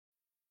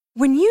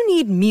When you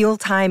need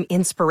mealtime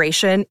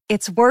inspiration,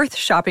 it's worth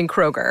shopping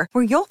Kroger,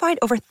 where you'll find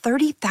over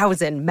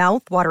 30,000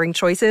 mouth-watering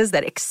choices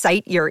that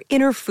excite your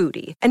inner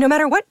foodie. And no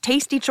matter what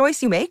tasty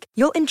choice you make,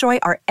 you'll enjoy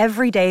our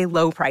everyday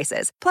low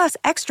prices, plus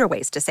extra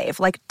ways to save,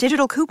 like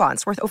digital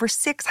coupons worth over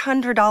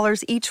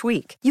 $600 each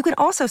week. You can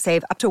also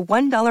save up to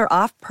 $1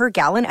 off per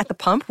gallon at the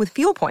pump with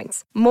fuel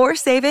points. More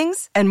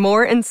savings and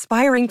more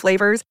inspiring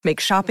flavors make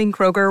shopping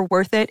Kroger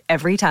worth it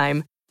every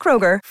time.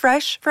 Kroger,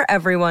 fresh for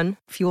everyone.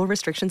 Fuel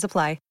restrictions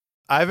apply.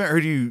 I haven't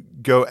heard you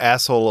go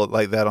asshole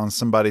like that on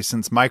somebody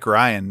since Mike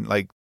Ryan,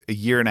 like a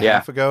year and a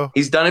half ago.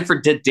 He's done it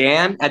for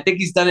Dan. I think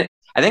he's done it.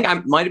 I think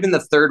I might have been the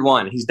third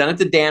one. He's done it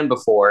to Dan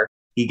before.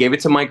 He gave it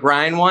to Mike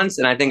Ryan once,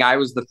 and I think I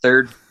was the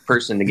third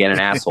person to get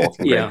an asshole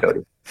from Greg Cody.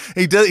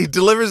 He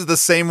delivers the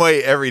same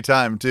way every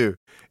time, too.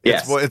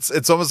 Yes.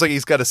 It's almost like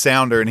he's got a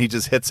sounder and he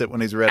just hits it when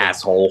he's ready.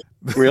 Asshole.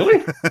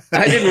 Really?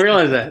 I didn't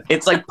realize that.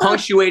 It's like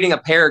punctuating a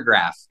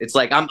paragraph. It's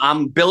like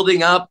I'm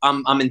building up.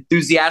 I'm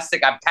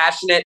enthusiastic. I'm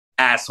passionate.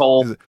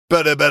 Asshole.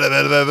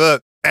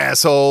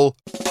 Asshole.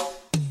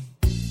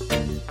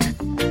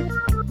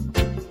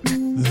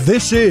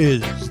 This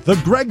is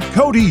The Greg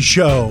Cody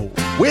Show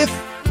with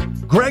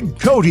Greg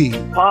Cody.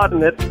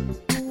 Pardon it.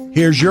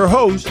 Here's your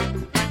host,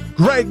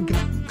 Greg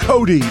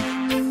Cody.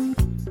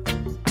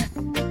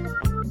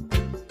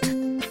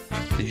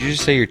 Did you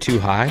just say you're too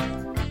high?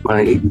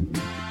 My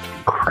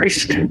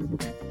Christ.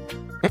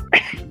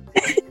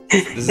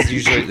 This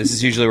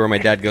is usually where my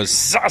dad goes,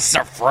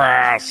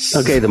 sassafras.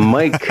 Okay, the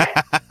mic.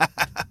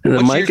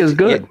 The mic is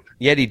good.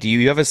 Yeti, do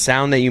you have a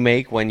sound that you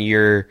make when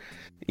you're,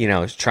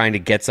 trying to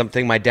get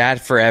something? My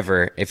dad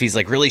forever, if he's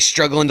like really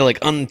struggling to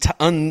like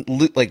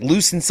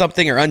loosen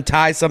something or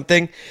untie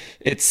something,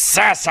 it's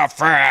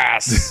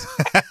sassafras.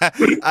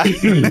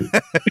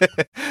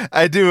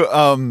 I do.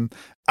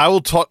 I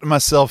will talk to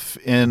myself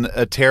in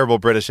a terrible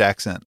British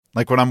accent.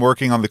 Like when I'm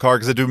working on the car,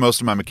 because I do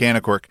most of my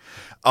mechanic work,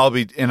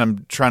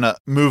 I'm trying to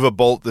move a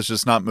bolt that's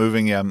just not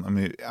moving. Yeah,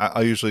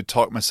 I usually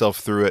talk myself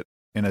through it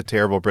in a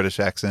terrible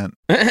British accent.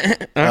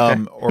 Okay.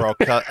 Or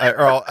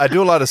I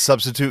do a lot of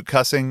substitute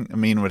cussing.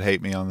 Amin would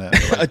hate me on that.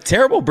 A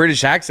terrible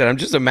British accent. I'm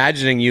just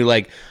imagining you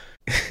like,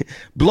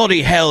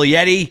 bloody hell,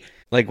 Yeti.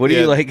 Like, what do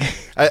you like?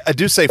 I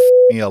do say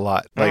me a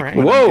lot. Like right.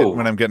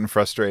 when I'm getting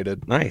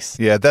frustrated. Nice.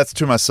 Yeah, that's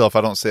to myself.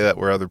 I don't say that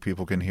where other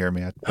people can hear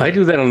me. I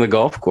do that on the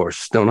golf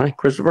course, don't I,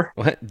 Christopher?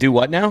 What? Do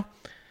what now?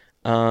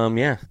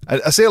 Yeah.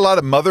 I say a lot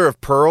of mother of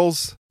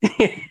pearls.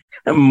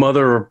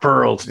 Mother of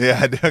pearls. Yeah,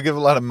 I do give a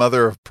lot of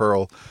mother of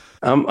pearl.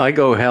 I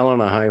go hell on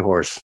a high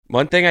horse.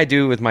 One thing I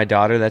do with my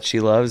daughter that she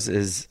loves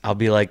is I'll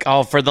be like,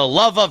 oh, for the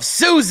love of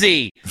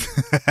Susie.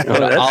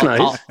 That's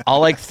nice. I'll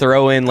like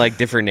throw in like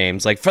different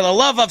names, like for the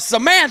love of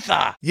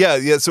Samantha.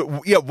 Yeah. So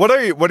what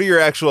are your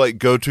actual like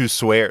go-to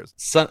swears?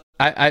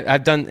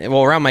 I've done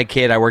around my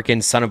kid. I work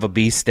in son of a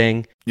bee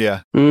sting.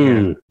 Yeah.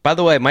 Yeah. By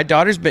the way, my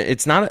daughter's been.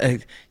 It's not.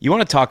 You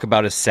want to talk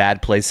about a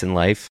sad place in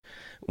life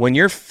when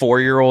your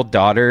 4-year-old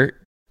daughter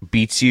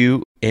beats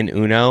you in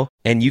Uno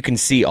and you can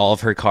see all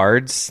of her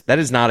cards. That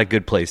is not a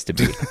good place to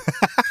be.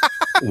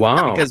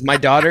 Wow. Because my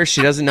daughter,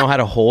 she doesn't know how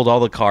to hold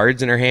all the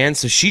cards in her hands,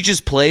 so she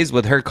just plays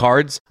with her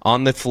cards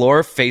on the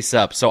floor face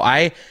up. So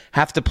I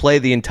have to play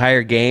the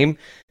entire game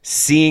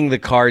seeing the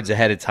cards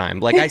ahead of time.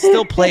 Like, I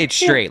still play it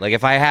straight. Like,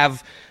 if I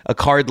have a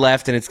card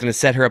left and it's going to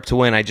set her up to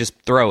win, I just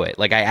throw it.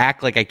 Like, I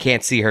act like I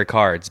can't see her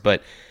cards.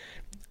 But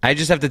I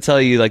just have to tell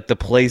you, like, the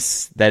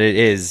place that it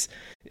is,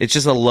 it's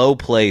just a low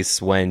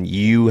place when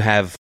you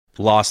have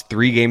lost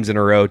 3 games in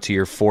a row to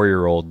your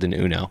 4-year-old in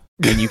Uno,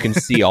 and you can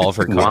see all of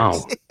her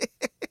cards. Wow.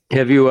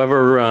 Have you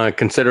ever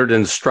considered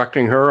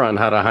instructing her on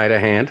how to hide a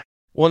hand?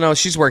 Well, no,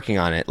 she's working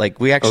on it.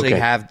 Like, we actually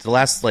have the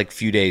last like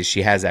few days,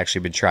 she has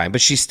actually been trying, but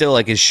she still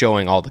like is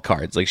showing all the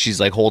cards. Like, she's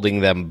like holding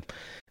them,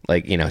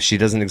 like, she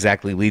doesn't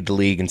exactly lead the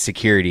league in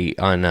security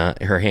on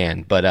her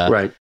hand, but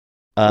right.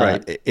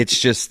 It's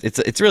just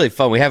it's really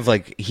fun. We have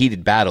like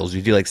heated battles.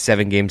 We do like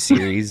 7-game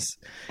series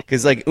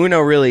because like Uno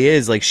really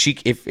is like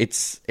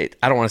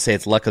I don't want to say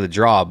it's luck of the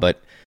draw,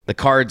 but the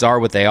cards are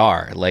what they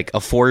are. Like a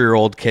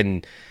 4-year-old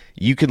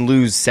you can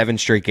lose 7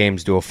 straight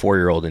games to a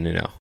 4-year-old in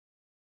Uno.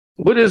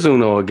 What is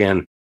Uno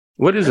again?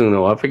 What is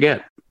Uno? I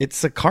forget.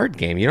 It's a card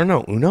game. You don't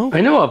know Uno?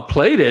 I know I've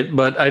played it,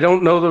 but I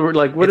don't know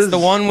It's the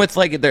one with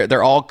like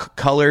they're all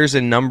colors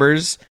and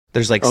numbers.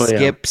 There's like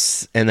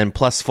skips and then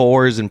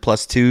 +4s and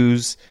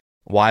 +2s.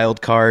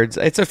 Wild cards.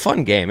 It's a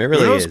fun game. It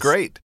really is. Uno's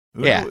great.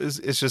 Uno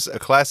it's just a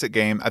classic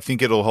game. I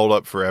think it'll hold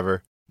up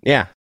forever.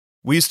 Yeah.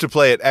 We used to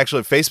play it.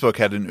 Actually, Facebook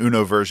had an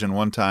Uno version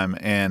one time,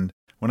 and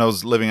when I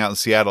was living out in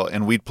Seattle,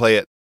 and we'd play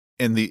it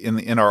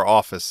in our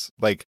office.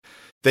 Like,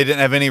 they didn't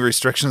have any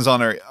restrictions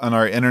on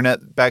our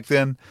internet back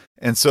then,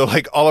 and so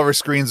like all of our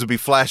screens would be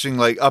flashing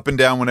like up and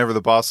down whenever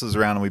the boss was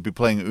around, and we'd be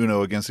playing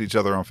Uno against each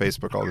other on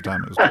Facebook all the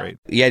time. It was great.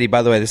 Yeti,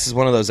 by the way, this is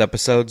one of those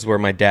episodes where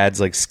my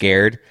dad's like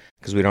scared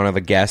because we don't have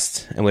a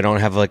guest and we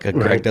don't have like a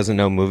Greg doesn't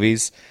know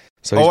movies.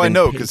 So he's I been-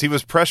 know, because he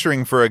was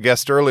pressuring for a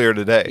guest earlier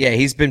today. Yeah,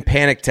 he's been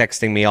panic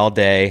texting me all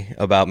day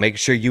about making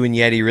sure you and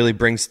Yeti really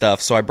bring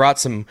stuff. So I brought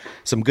some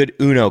good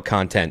Uno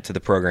content to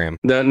the program.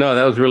 No,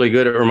 that was really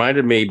good. It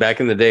reminded me back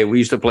in the day, we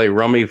used to play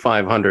Rummy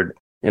 500,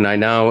 and I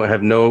now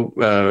have no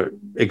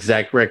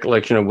exact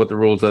recollection of what the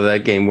rules of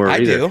that game were I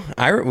either. do.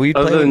 We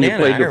play Other with than you Nana,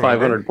 played I to remember.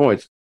 500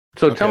 points.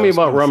 So Okay, tell I me was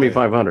about gonna Rummy say.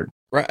 500.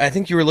 Right, I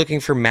think you were looking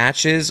for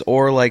matches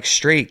or like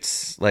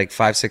straights, like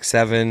 5, 6,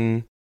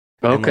 7.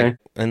 Okay.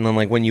 And then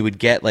like when you would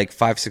get like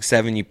 5, 6,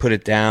 7, you put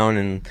it down,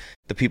 and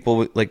the people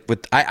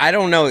with I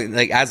don't know,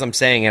 like as I'm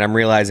saying it, I'm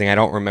realizing I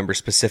don't remember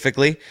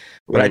specifically,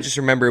 but I Right. just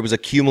remember it was a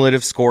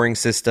cumulative scoring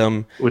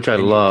system, Which I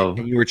and love.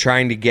 and you were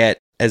trying to get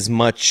as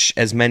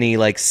many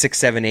like 6,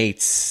 7,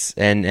 8s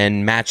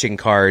and matching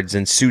cards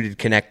and suited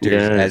connectors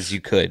Yes. as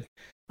you could.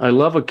 I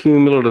love a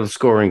cumulative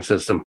scoring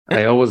system.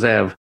 I always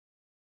have.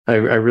 I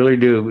really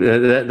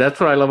do. That's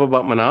what I love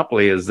about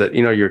Monopoly is that,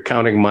 you're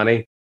counting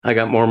money. I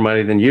got more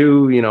money than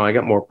you. I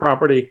got more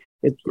property.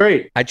 It's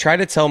great. I try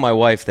to tell my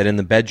wife that in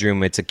the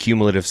bedroom it's a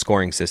cumulative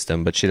scoring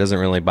system, but she doesn't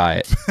really buy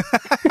it.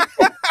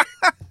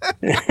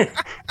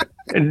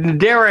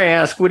 Dare I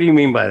ask, what do you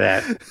mean by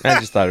that? I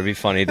just thought it'd be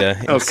funny to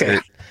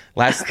insert.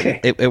 Okay.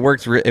 It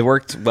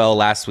worked well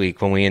last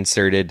week when we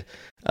inserted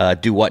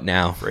 "Do What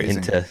Now" Phrasing.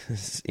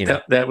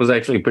 into That was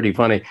actually pretty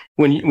funny.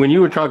 When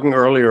you were talking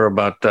earlier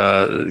about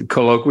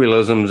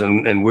colloquialisms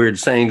and weird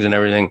sayings and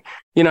everything,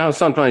 how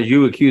sometimes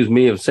you accuse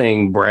me of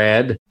saying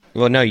Brad,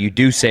 Well, no, you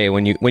do say it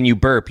when you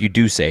burp, you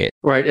do say it.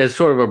 right? As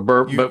sort of a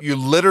burp, You, but you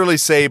literally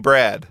say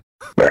Brad.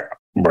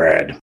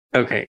 Brad.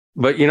 Okay.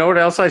 But you know what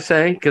else I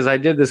say? Because I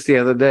did this the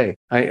other day.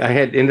 I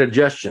had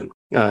indigestion.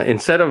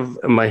 Instead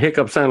of my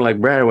hiccup sounding like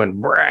Brad, I went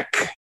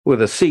brack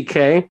with a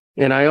CK.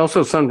 And I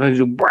also sometimes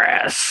do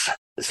brass.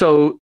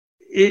 So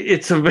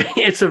it's a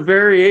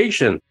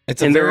variation.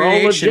 It's a And they're all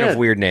variation of legit.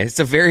 weirdness. It's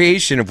a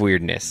variation of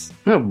weirdness.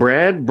 No,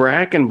 Brad,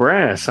 Brack, and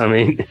Brass. I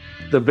mean,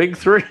 the big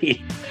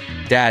three.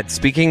 Dad,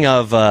 speaking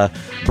of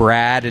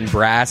Brad and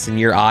Brass and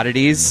your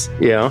oddities,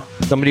 Yeah.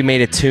 somebody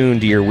made a tune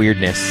to your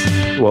weirdness.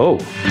 Whoa.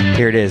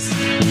 Here it is.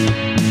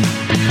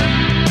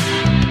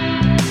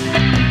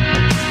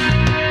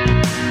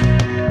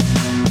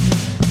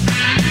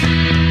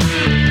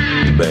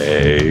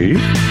 Bay.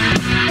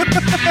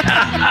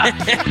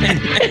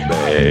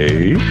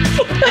 Bay.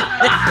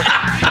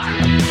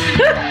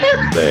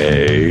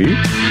 Bay.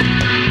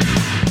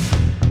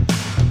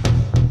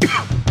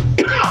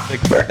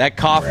 That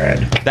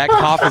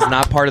cough is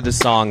not part of the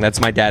song. That's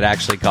my dad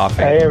actually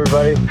coughing. Hey,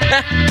 everybody.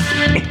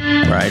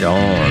 Right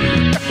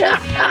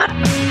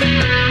on.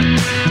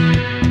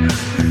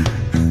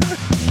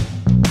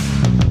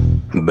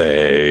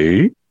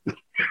 Bay.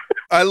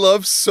 I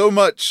love so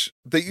much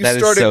that you That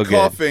is started so good.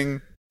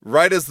 coughing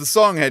right as the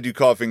song had you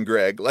coughing,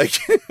 Greg. Like,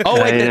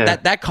 Oh, wait, Yeah.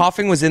 that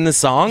coughing was in the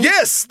song?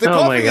 yes, the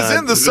Oh my coughing is God.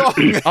 in the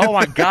song. Oh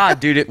my god,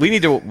 dude! We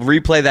need to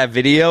replay that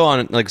video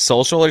on like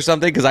social or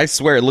something because I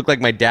swear it looked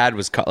like my dad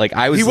was like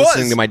I was He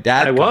listening was. to my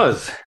dad. I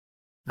was.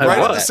 Right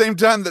at the same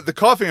time that the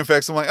coughing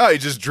effects, I'm like, oh, he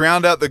just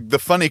drowned out the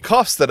funny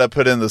coughs that I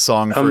put in the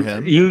song for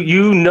him.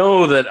 You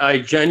know that I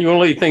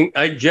genuinely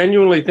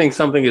think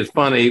something is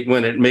funny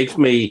when it makes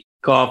me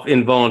cough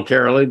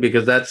involuntarily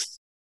because that's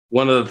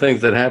one of the things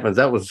that happens.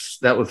 That was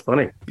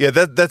funny. Yeah,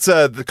 that's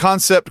the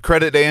concept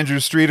credit to Andrew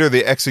Streeter,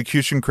 the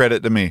execution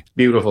credit to me.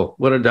 Beautiful.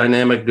 What a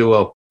dynamic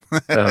duo.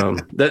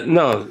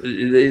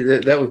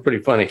 That was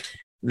pretty funny.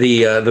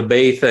 The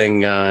Bay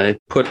thing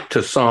put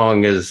to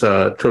song is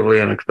totally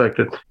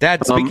unexpected.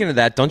 Dad, speaking of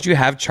that, don't you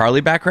have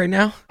Charlie back right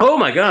now? Oh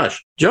my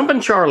gosh.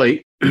 Jumpin'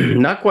 Charlie,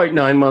 not quite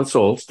 9 months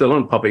old, still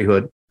in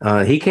puppyhood.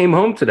 He came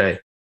home today.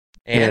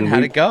 And And how'd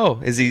we- it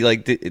go? Is he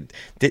like did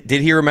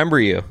he remember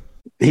you?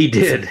 He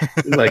did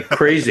like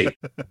crazy.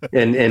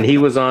 And he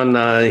was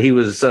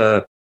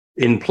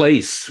in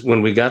place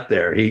when we got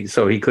there.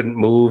 So he couldn't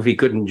move, he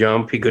couldn't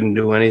jump, he couldn't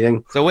do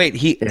anything. So wait,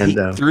 he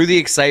And, through the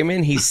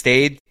excitement, he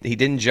stayed. He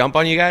didn't jump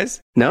on you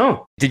guys.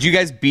 No. Did you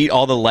guys beat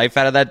all the life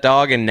out of that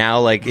dog, and now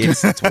like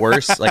it's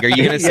worse? Like, are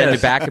you gonna send Yes.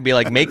 it back and be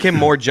like, make him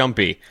more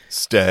jumpy?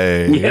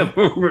 Stay. Yeah,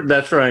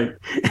 that's right.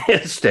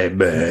 Stay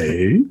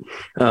Bay.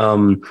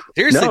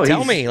 Seriously, No,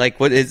 tell he's- me, like,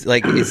 what is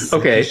like? Is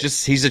Okay.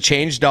 he's a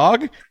changed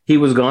dog. He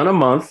was gone a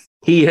month.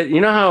 You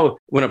know how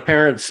when a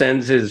parent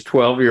sends his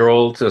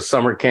 12-year-old to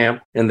summer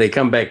camp and they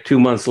come back 2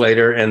 months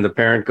later and the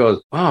parent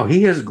goes, "Wow,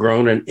 he has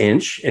grown an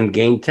inch and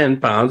gained 10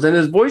 pounds and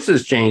his voice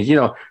has changed."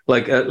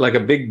 Like a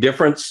big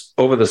difference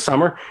over the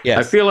summer. Yes.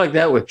 I feel like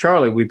that with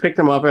Charlie. We picked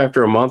him up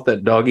after a month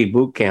at doggy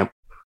boot camp,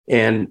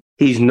 and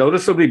he's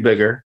noticeably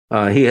bigger.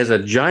 He has a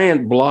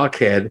giant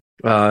blockhead.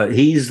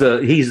 He's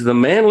the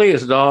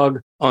manliest dog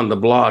on the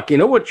block. You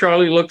know what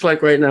Charlie looks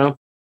like right now?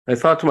 I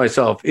thought to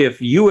myself, if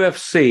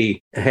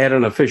UFC had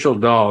an official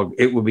dog,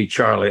 it would be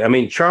Charlie. I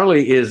mean,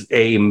 Charlie is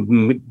a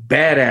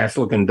badass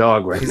looking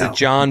dog right He's now. a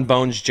John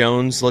Bones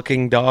Jones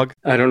looking dog.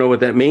 I don't know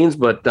what that means,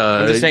 but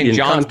I'm just saying, in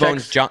John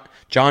context-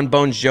 John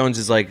Bones Jones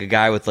is like a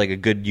guy with like a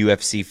good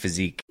UFC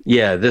physique.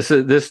 Yeah,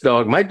 this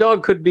dog. My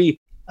dog could be.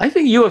 I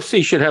think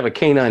UFC should have a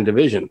canine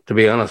division. To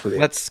be honest with you.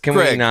 Let's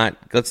Greg. not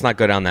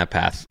go down that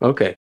path.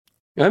 Okay.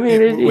 I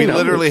mean, we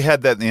literally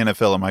had that in the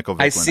NFL. And Michael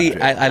Vick I see.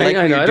 I like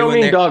what you're I don't doing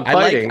mean there. dog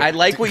fighting. I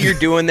like what you're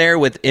doing there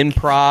with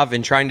improv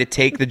and trying to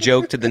take the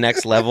joke to the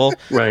next level.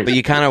 Right. But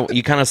you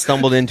kind of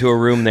stumbled into a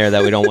room there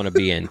that we don't want to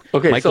be in.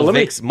 Okay.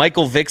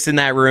 Michael Vick's in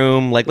that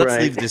room. Like,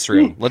 let's leave this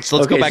room. Let's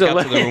go back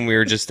out to the room we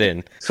were just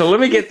in. So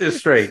let me get this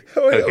straight.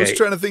 I was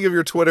trying to think of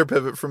your Twitter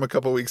pivot from a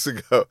couple weeks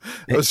ago.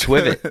 But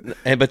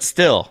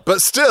still,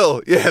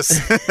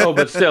 yes.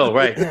 But still,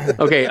 right?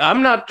 Okay,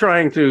 I'm not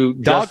trying to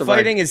dog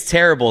fighting is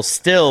terrible.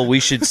 Still,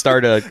 we should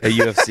start a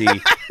UFC.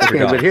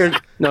 Okay,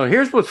 but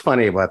here's what's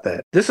funny about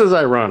that. This is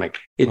ironic.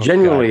 It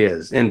genuinely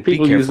is, and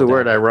people use the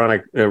word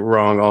ironic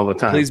wrong all the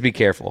time. Please be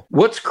careful.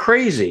 What's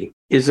crazy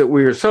is that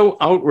we are so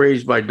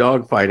outraged by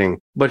dog fighting,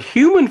 but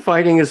human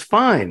fighting is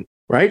fine,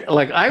 right?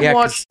 Like I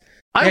watch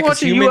a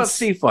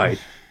UFC fight.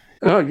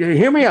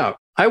 Hear me out.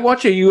 I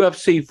watch a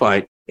UFC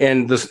fight.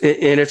 And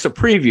it's a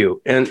preview,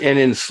 and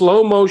in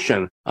slow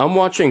motion, I'm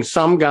watching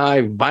some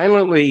guy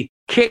violently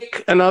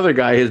kick another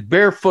guy. His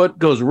bare foot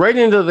goes right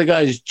into the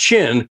guy's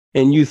chin,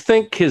 and you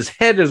think his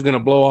head is going to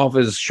blow off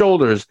his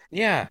shoulders.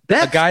 Yeah,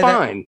 that's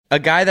fine. A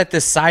guy that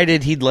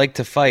decided he'd like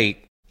to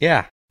fight.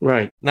 Yeah,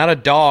 right. Not a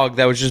dog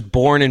that was just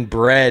born and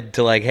bred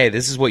to like, hey,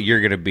 this is what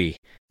you're going to be.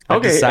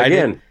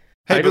 Again.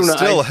 Hey, but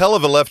still, hell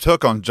of a left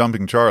hook on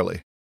Jumping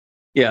Charlie.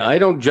 Yeah, I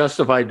don't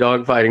justify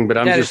dog fighting, but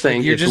I'm just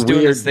saying you're just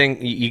doing this thing.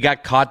 You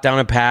got caught down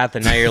a path,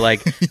 and now you're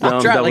like,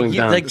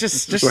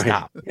 just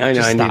stop. I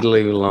know. I need to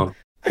leave it alone.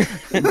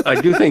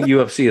 I do think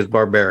UFC is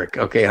barbaric.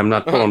 Okay, I'm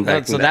not pulling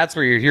back. So that's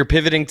where you're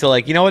pivoting to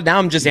like, you know what? Now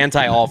I'm just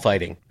anti all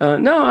fighting.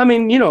 No, I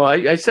mean,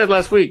 I said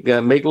last week,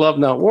 make love,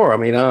 not war. I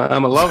mean,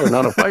 I'm a lover,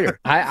 not a fighter.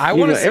 I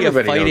want to see a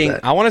fighting.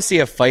 I want to see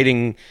a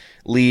fighting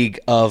league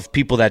of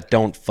people that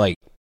don't fight.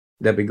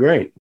 That'd be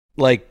great.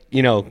 Like,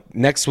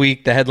 next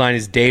week the headline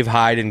is Dave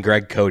Hyde and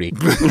Greg Cody.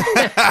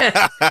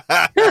 I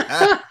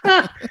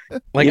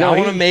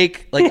want to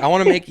make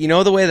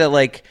the way that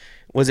like,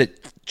 was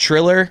it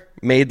Triller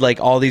made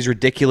like all these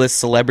ridiculous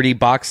celebrity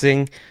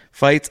boxing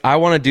fights? I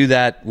want to do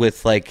that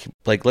with like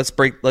let's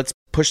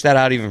push that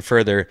out even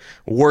further.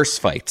 Worse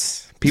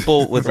fights,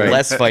 people with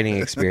less fighting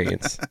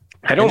experience.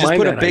 I don't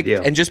mind that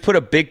idea. And just put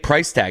a big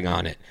price tag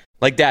on it.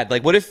 Like that.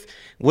 Like what if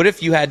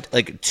you had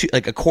like a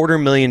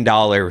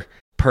 $250,000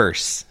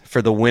 purse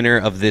for the winner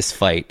of this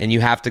fight, and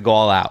you have to go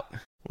all out.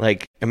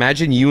 Like,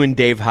 imagine you and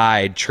Dave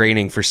Hyde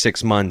training for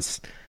 6 months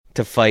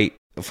to fight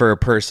for a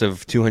purse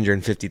of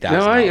 $250,000.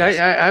 No,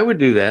 I would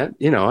do that.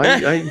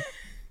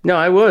 No,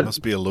 I would.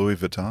 Must be a Louis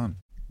Vuitton.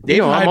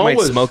 Dave Hyde might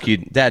smoke you.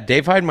 Dad,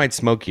 Dave Hyde might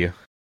smoke you.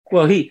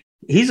 Well,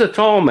 he's a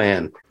tall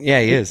man.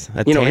 Yeah, he is.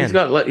 He's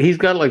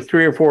got like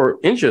 3 or 4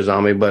 inches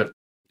on me, but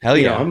hell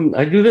yeah,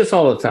 I do this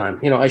all the time.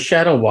 I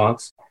shadow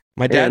box.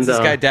 My dad's this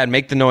guy. Dad,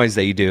 make the noise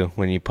that you do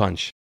when you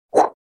punch.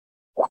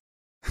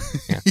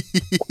 Yeah.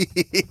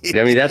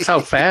 I mean, that's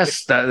how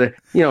fast.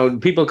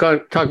 People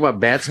talk about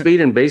bat speed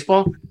in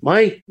baseball.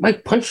 My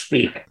punch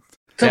speed.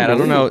 Dad, I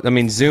don't know. I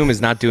mean, Zoom is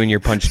not doing your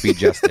punch speed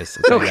justice.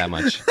 I'll tell you that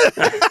much.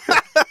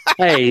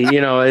 Hey,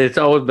 it's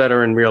always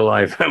better in real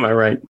life. Am I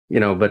right?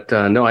 But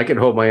no, I could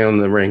hold my own in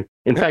the ring.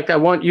 In fact, I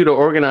want you to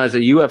organize a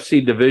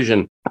UFC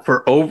division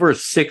for over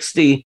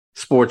 60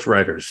 sports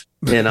writers,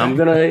 and I'm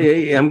gonna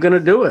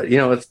do it.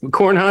 It's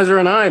Kornheiser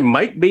and I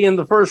might be in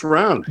the first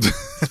round.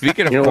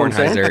 Speaking of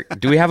Kornheiser,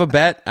 do we have a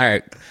bet? All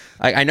right,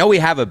 I know we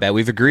have a bet.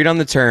 We've agreed on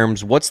the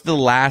terms. What's the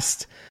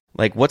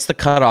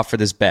cutoff for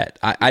this bet?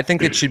 I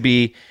think it should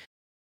be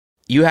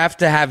you have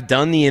to have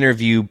done the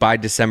interview by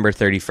December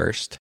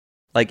 31st.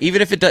 Like,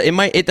 even if it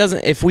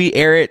doesn't. If we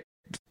air it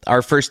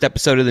our first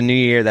episode of the new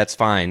year, that's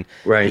fine.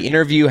 Right. The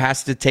interview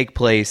has to take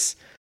place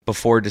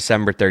before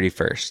December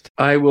 31st.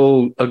 I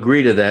will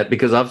agree to that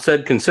because I've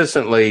said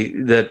consistently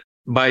that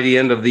by the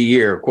end of the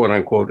year, quote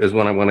unquote, is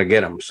when I want to get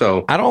them.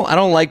 So I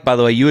don't like, by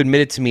the way, you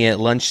admitted to me at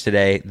lunch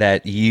today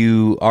that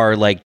you are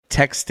like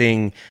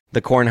texting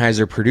the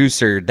Kornheiser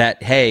producer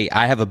that, hey,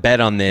 I have a bet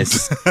on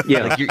this.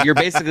 Yeah. Like you're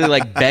basically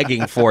like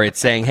begging for it,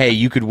 saying, hey,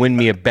 you could win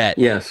me a bet.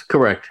 Yes,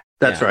 correct.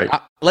 That's right.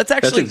 Let's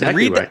actually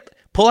read that.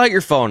 Pull out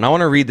your phone. I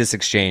want to read this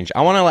exchange.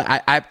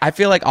 I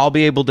feel like I'll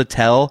be able to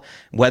tell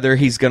whether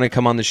he's going to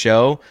come on the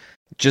show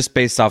just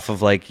based off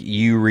of like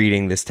you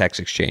reading this text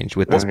exchange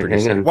with this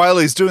producer. While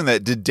he's doing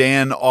that, did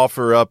Dan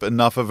offer up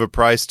enough of a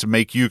price to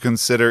make you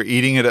consider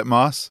eating it at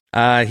Moss?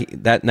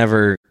 That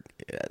never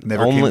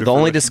the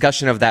only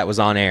discussion of that was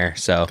on air.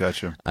 So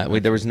gotcha.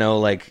 There was no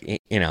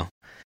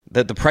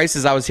the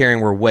prices I was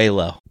hearing were way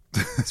low.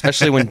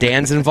 Especially when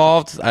Dan's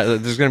involved,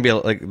 there's going to be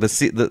like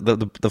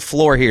the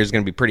floor here is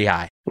going to be pretty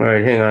high. All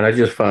right, hang on. I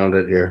just found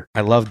it here.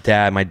 I love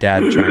my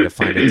dad trying to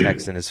find a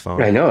text in his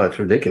phone. I know, it's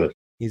ridiculous.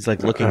 He's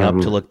like looking up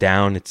to look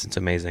down. It's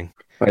amazing.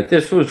 All right,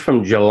 this was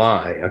from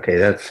July. Okay,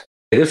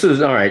 this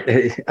is all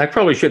right. I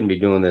probably shouldn't be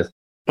doing this.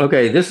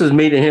 Okay, this is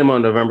me to him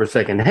on November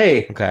 2nd.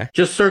 Hey, Okay.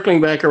 just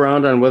circling back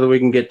around on whether we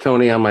can get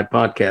Tony on my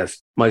podcast.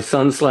 My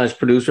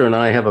son/producer and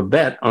I have a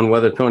bet on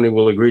whether Tony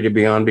will agree to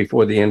be on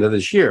before the end of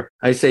this year.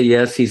 I say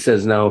yes. He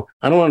says no.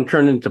 I don't want to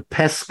turn into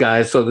pests,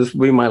 guys, so this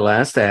will be my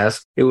last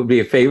ask. It would be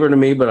a favor to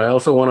me, but I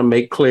also want to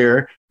make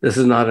clear this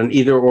is not an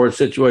either-or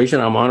situation.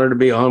 I'm honored to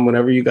be on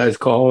whenever you guys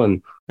call,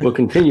 and will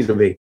continue to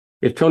be.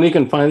 If Tony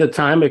can find the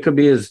time, it could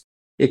be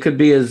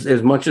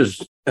as much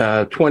as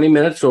 20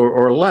 minutes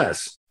or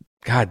less.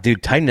 God,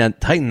 dude, tighten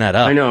that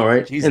up. I know,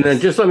 right? Jesus. And then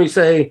just let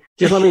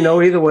me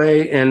know either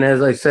way. And as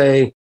I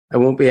say, I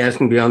won't be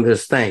asking beyond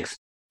this. Thanks.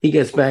 He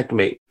gets back to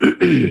me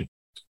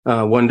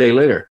 1 day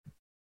later.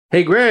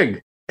 Hey,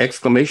 Greg! !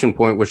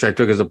 Which I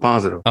took as a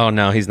positive. Oh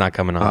no, he's not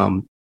coming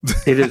on.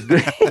 It is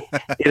good.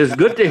 It is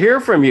good to hear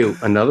from you!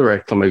 Another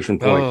exclamation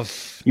point. Oh,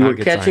 You not were a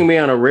good catching sign. me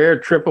on a rare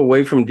trip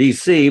away from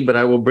DC, but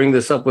I will bring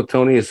this up with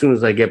Tony as soon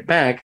as I get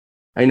back.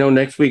 I know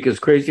next week is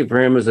crazy for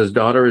him as his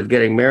daughter is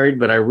getting married,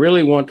 but I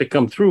really want to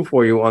come through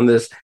for you on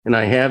this, and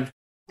I have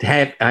to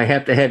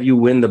have you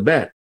win the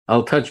bet.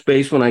 I'll touch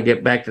base when I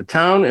get back to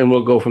town, and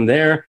we'll go from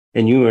there.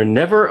 And you are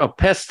never a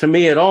pest to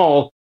me at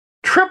all! !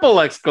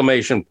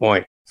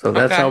 So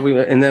that's Okay. how we.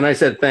 And then I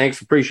said thanks,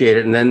 appreciate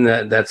it, and then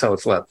that's how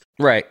it's left.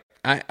 Right.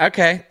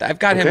 Okay. I've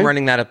got him Okay.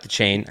 running that up the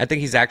chain. I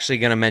think he's actually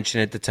going to mention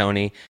it to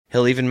Tony.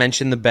 He'll even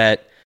mention the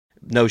bet.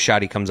 No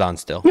shot he comes on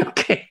still.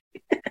 Okay.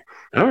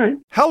 All right.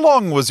 How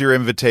long was your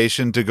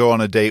invitation to go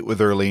on a date with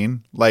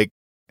Erlene? Like,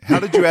 how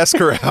did you ask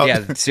her out?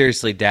 Yeah,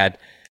 seriously, Dad.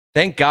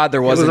 Thank God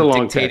there was wasn't a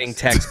long dictating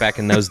text. text back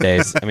in those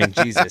days. I mean,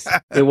 Jesus.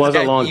 It was a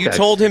Dad, long you text.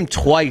 told him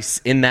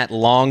twice in that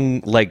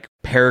long,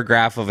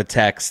 paragraph of a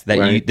text that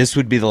Right. this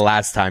would be the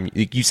last time.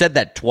 You said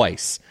that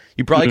twice.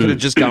 You probably could have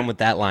just gone with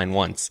that line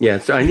once. Yeah,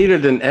 so I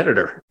needed an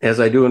editor,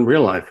 as I do in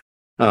real life.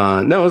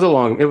 No, it was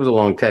a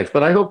long text,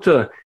 but I hope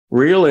to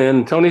reel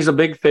in. Tony's a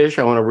big fish.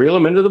 I want to reel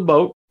him into the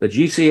boat, the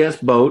GCS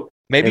boat.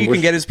 Maybe And you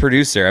can get his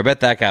producer. I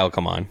bet that guy will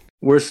come on.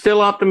 We're still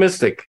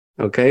optimistic.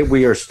 Okay,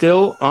 we are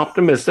still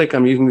optimistic.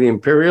 I'm using the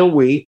imperial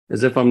we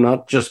as if I'm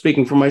not just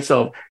speaking for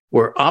myself.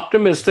 We're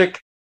optimistic.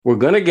 We're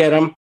going to get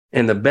him.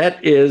 And the bet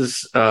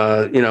is,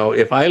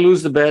 if I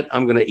lose the bet,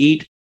 I'm going to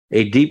eat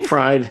a deep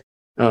fried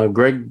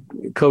Greg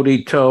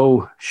Cody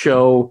Toe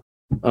show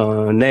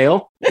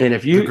nail. And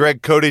if The you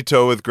Greg Cody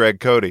toe with Greg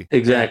Cody.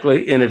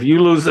 exactly, and if you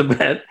lose the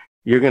bet,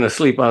 you're going to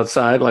sleep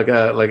outside like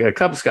a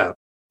Cub Scout.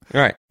 All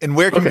right. And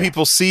where can Okay.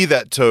 people see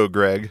that toe,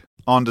 Greg,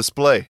 on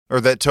display?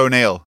 Or that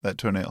toenail?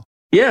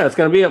 Yeah, it's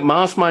going to be at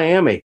Moss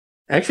Miami.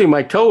 Actually,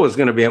 my toe is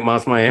going to be at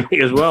Moss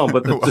Miami as well,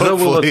 but so will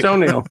Hopefully. the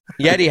toenail.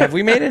 Yeti, have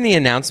we made any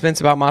announcements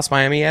about Moss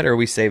Miami yet, or are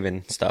we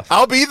saving stuff?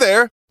 I'll be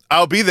there.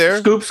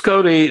 Scoops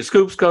Cody is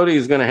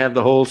going to have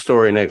the whole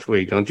story next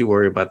week. Don't you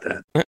worry about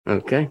that.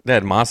 Okay.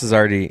 Dad, Moss has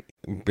already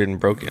been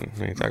broken.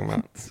 What are you talking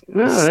about?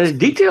 No,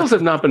 details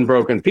have not been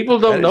broken. People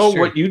That don't is know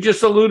true. what you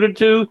just alluded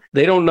to.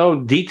 They don't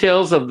know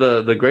details of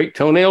the great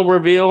toenail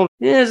reveal.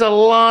 There's a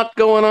lot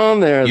going on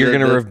there. You're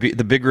going to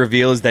the big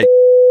reveal is that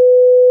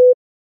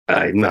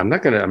I'm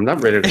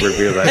not ready to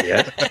reveal that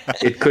yet.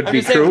 It could I'm be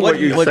just saying, true what- what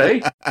you what-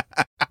 say.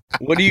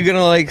 what are you going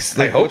to like?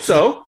 I hope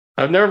so.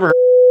 I've never heard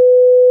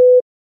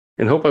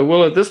and hope I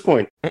will at this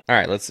point. All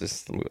right, let's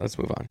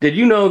move on. Did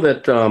you know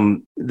that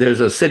there's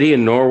a city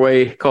in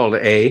Norway called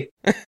A?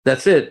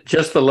 That's it.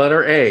 Just the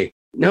letter A.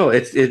 No,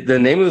 the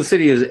name of the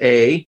city is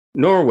A,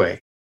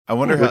 Norway. I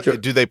wonder Which how are-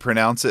 do they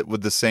pronounce it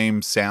with the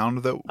same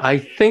sound that I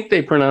think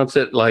they pronounce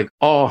it like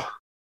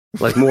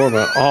like more of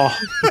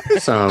an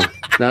sound.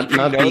 Not You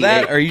know the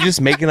that? A. Or are you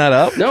just making that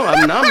up? No,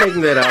 I'm not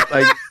making that up.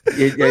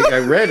 I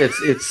read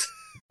it's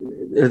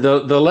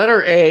the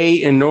letter A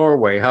in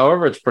Norway,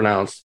 however it's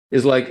pronounced,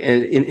 is like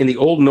in the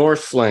Old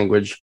Norse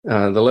language.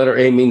 The letter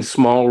A means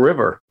small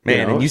river.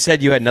 Man, and you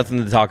said you had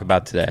nothing to talk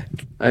about today.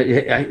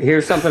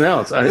 Here's something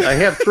else. I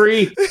have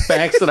 3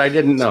 facts that I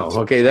didn't know.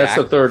 Okay, that's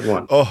the third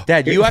one. oh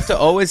Dad, you have to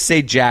always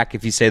say Jack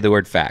if you say the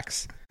word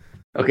facts.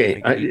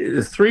 Okay,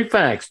 3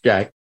 facts,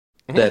 Jack,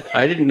 that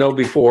I didn't know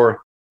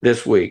before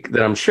this week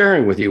that I'm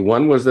sharing with you.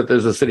 One was that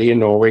there's a city in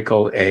Norway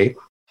called A.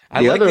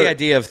 I The like other- the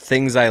idea of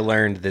things I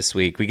learned this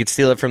week. We could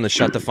steal it from the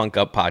Shut the Funk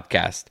Up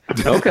podcast.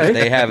 Okay,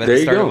 They have at there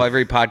the you start go. of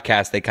every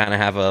podcast, they kind of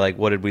have a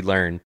what did we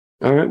learn?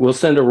 All right, we'll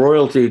send a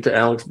royalty to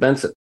Alex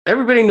Benson.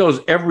 Everybody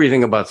knows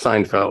everything about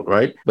Seinfeld,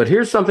 right? But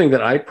here's something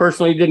that I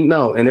personally didn't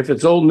know. And if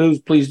it's old news,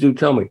 please do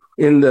tell me.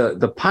 In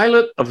the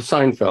pilot of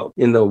Seinfeld,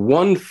 in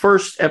the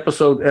first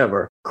episode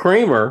ever,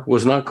 Kramer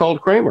was not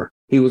called Kramer.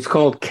 He was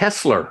called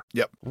Kessler.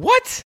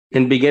 What?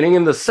 And beginning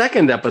in the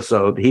second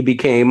episode, he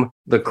became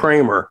the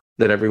Kramer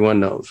that everyone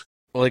knows.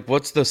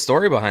 What's the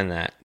story behind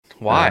that?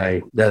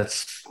 Why?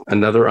 That's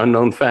another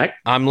unknown fact.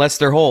 I'm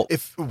Lester Holt.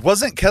 if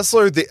wasn't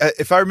Kessler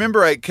if I remember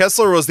right,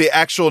 Kessler was the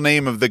actual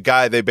name of the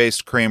guy they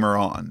based Kramer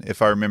on,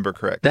 if I remember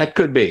correct. That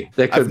could be.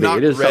 That could I've be. not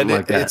It is read something it.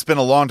 like that. It's been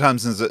a long time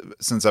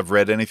since I've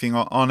read anything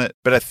on it,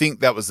 but I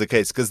think that was the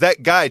case because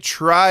that guy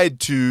tried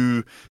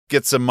to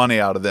get some money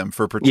out of them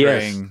for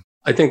portraying.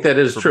 I think that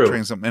is true.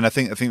 Portraying something, and I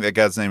think that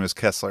guy's name is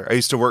Kessler. I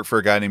used to work for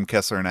a guy named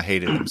Kessler, and I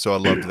hated him, so I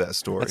loved that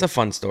story. That's a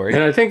fun story.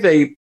 And I think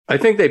they I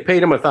think they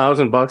paid him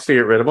 $1,000 to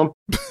get rid of him,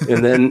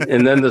 and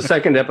then the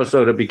second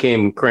episode it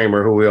became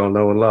Kramer, who we all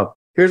know and love.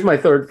 Here's my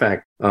third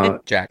fact.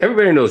 Jack.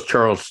 Everybody knows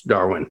Charles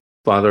Darwin,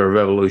 father of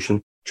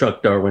evolution.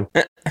 Chuck Darwin.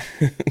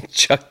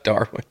 Chuck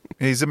Darwin.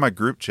 He's in my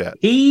group chat.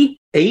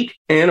 He ate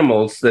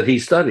animals that he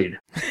studied.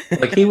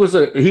 Like he was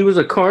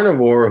a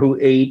carnivore who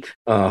ate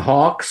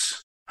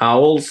hawks,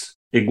 owls,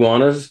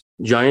 iguanas,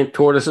 giant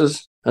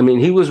tortoises. I mean,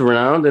 he was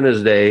renowned in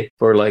his day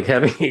for like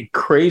having a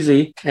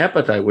crazy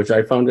appetite, which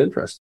I found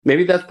interesting.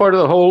 Maybe that's part of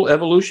the whole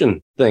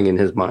evolution thing in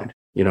his mind.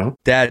 You know,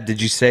 Dad,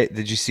 did you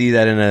see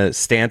that in a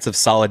stance of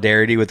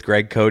solidarity with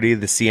Greg Cody,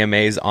 the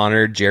CMAs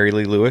honored Jerry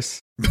Lee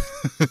Lewis?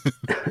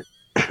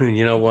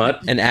 You know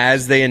what? And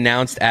as they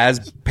announced,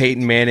 as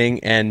Peyton Manning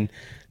and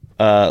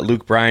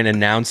Luke Bryan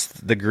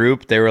announced the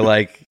group, they were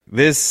like,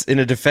 this in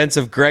a defense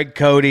of Greg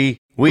Cody,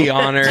 we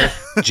honor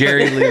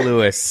Jerry Lee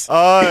Lewis.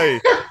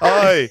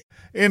 Aye.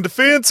 In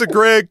defense of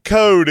Greg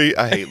Cody.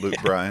 I hate Luke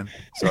Bryan.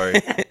 Sorry.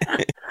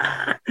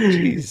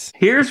 Jeez.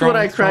 Here's what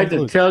I tried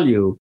to tell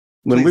you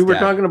when Please, we were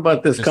Dad. talking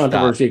about this Just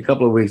controversy a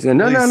couple of weeks ago.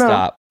 No.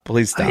 Stop.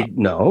 Please stop.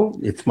 No,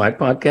 it's my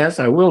podcast.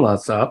 I will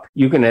not stop.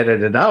 You can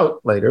edit it out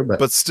later,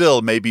 but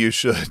still, maybe you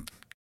should.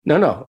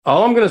 No.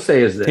 All I'm going to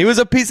say is this. He was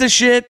a piece of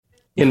shit.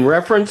 In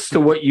reference to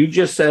what you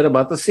just said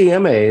about the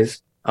CMAs,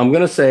 I'm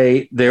going to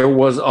say there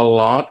was a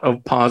lot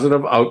of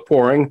positive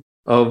outpouring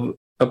of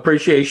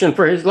appreciation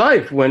for his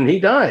life when he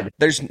died.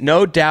 There's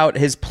no doubt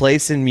his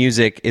place in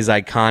music is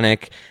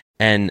iconic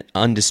and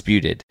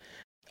undisputed.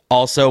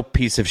 Also,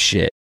 piece of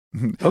shit.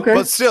 Okay.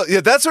 But still,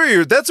 yeah, that's where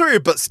your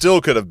but still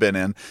could have been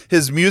in.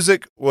 His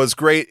music was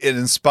great. It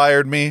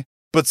inspired me,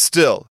 but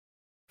still,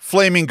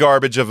 flaming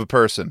garbage of a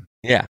person.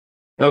 Yeah.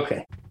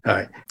 Okay. All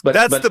right.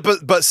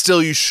 But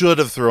still, you should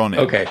have thrown it.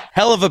 Okay.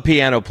 Hell of a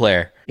piano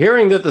player.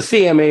 Hearing that the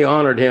CMA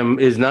honored him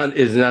is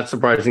not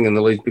surprising in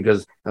the least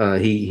because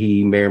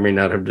he may or may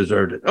not have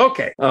deserved it.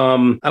 Okay. I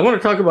want to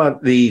talk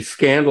about the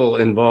scandal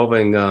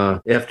involving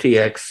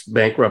FTX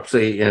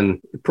bankruptcy, and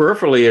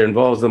peripherally it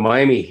involves the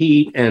Miami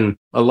Heat and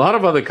a lot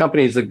of other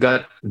companies that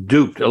got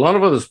duped. A lot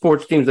of other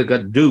sports teams that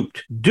got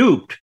duped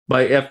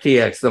by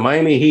FTX. The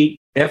Miami Heat,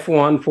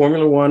 F1,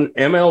 Formula One,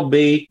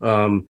 MLB,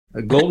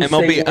 Golden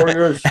State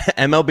Warriors,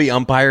 MLB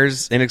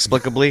umpires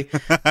inexplicably.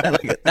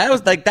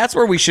 That's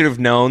where we should have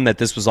known that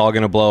this was all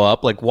going to blow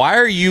up. Like, why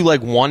are you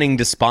like wanting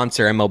to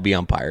sponsor MLB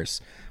umpires?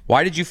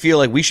 Why did you feel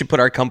like we should put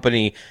our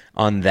company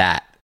on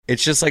that?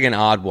 It's just like an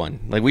odd one.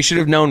 Like we should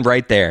have known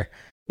right there.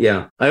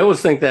 Yeah, I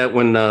always think that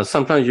when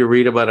sometimes you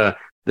read about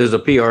there's a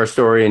PR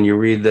story and you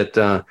read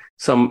that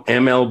some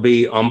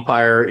MLB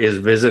umpire is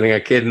visiting a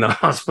kid in the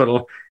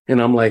hospital,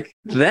 and I'm like,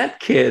 that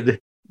kid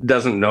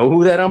doesn't know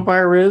who that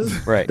umpire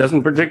is, right?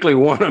 Doesn't particularly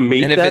want to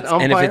meet that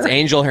umpire. And if it's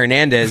Angel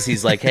Hernandez,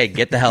 he's like, hey,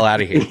 get the hell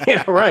out of here.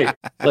 Yeah, right.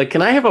 Like,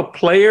 can I have a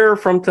player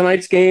from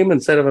tonight's game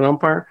instead of an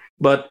umpire?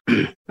 But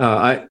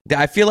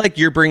I feel like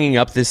you're bringing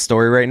up this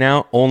story right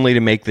now only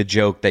to make the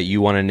joke that you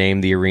want to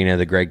name the arena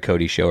the Greg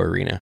Cody Show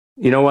Arena.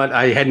 You know what?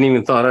 I hadn't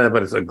even thought of that,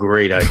 but it's a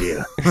great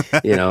idea.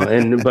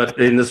 But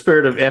in the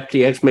spirit of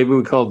FTX, maybe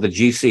we call it the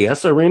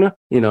GCS Arena,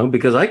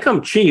 because I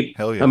come cheap.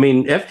 Hell yeah. I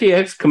mean,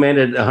 FTX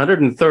commanded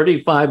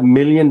 $135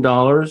 million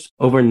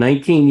over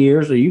 19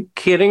 years. Are you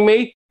kidding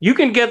me? You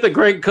can get the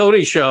Greg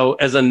Cody Show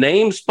as a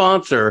name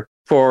sponsor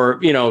for,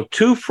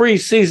 2 free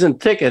season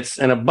tickets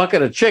and a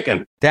bucket of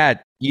chicken.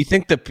 Dad, you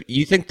think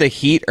the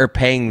Heat are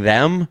paying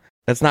them?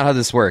 That's not how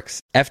this works.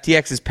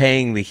 FTX is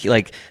paying the Heat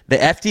are.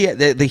 That's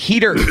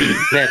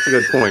a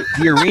good point.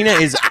 The arena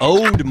is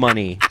owed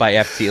money by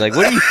FT. Like,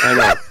 what do you? I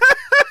know.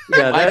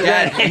 Yeah,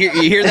 Dad, you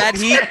hear that,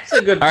 Heat? That's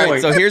a good point. All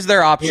right, so here's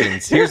their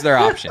options.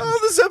 Oh,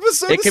 this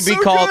episode It could be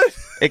called.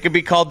 It could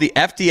be called the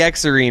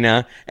FTX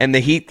Arena, and the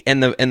Heat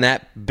and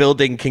that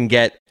building can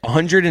get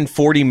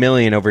 $140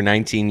 million over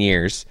 19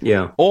 years.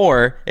 Yeah.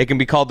 Or it can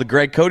be called the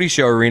Greg Cody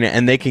Show Arena,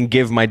 and they can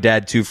give my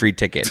dad 2 free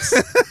tickets.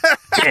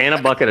 And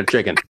a bucket of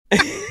chicken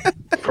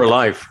for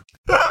life.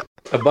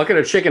 A bucket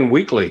of chicken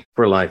weekly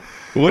for life.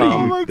 What are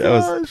Oh you? my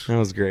That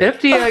was great.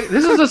 FTX,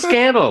 this is a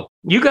scandal.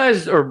 You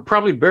guys are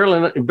probably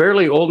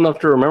barely old enough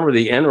to remember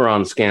the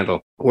Enron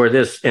scandal, where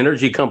this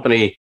energy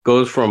company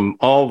goes from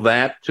all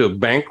that to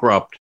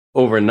bankrupt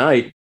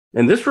overnight.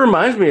 And this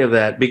reminds me of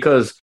that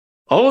because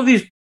all of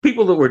these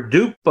people that were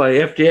duped by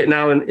FTX.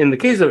 Now, in the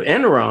case of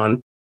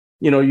Enron,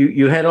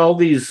 you had all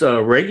these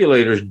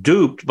regulators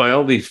duped by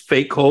all these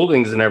fake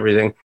holdings and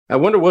everything. I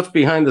wonder what's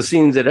behind the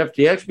scenes at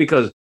FTX,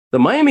 because the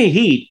Miami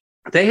Heat,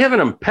 they have an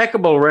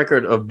impeccable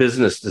record of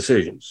business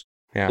decisions.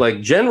 Yeah.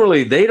 Like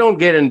generally, they don't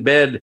get in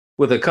bed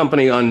with a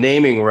company on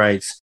naming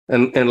rights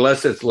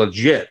unless it's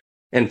legit.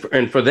 And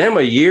for them,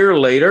 a year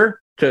later,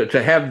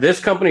 to have this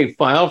company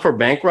file for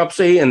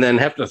bankruptcy and then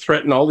have to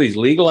threaten all these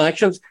legal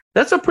actions,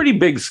 that's a pretty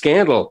big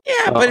scandal.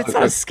 Yeah, but it's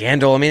not a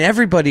scandal. I mean,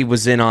 everybody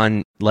was in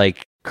on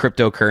like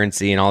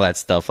cryptocurrency and all that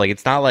stuff. Like,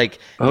 it's not like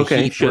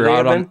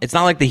it's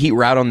not like the Heat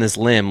were out on this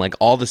limb. Like,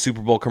 all the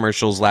Super Bowl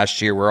commercials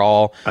last year were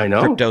all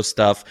crypto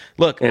stuff.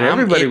 Look, and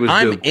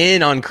I'm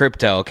in on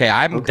crypto. Okay,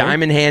 I'm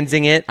diamond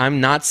handsing it.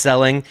 I'm not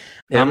selling.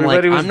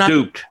 Everybody was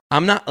duped.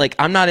 I'm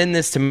not in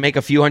this to make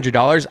a few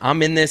 $100s.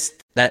 I'm in this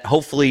that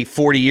hopefully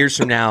 40 years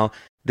from now,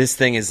 this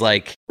thing is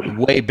like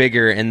way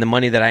bigger, and the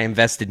money that I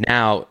invested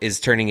now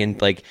is turning in,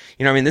 like,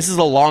 you know what I mean? This is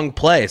a long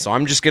play. So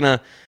I'm just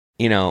gonna,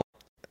 you know,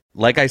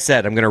 like I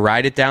said, I'm going to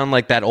ride it down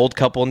like that old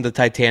couple in the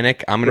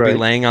Titanic. I'm going to be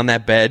laying on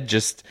that bed,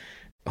 just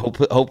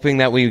hoping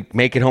that we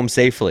make it home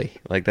safely.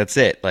 Like, that's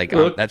it. Like,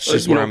 that's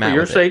just where I'm at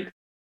with it.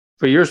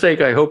 For your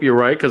sake, I hope you're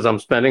right, because I'm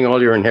spending all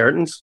your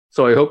inheritance.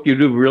 So I hope you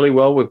do really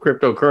well with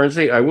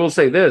cryptocurrency. I will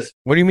say this.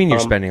 What do you mean you're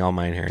spending all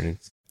my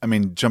inheritance? I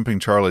mean, Jumping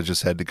Charlie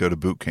just had to go to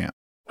boot camp.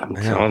 I'm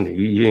telling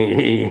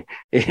you.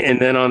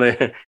 And then on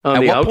the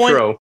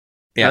outro,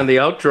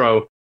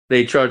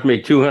 they charged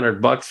me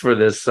 $200 for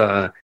this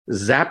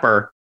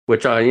Zapper,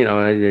 which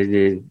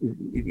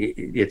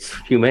it's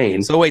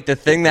humane. So wait, the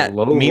thing that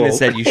Mina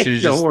said you should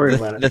have just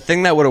the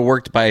thing that would have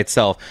worked by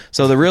itself.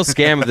 So the real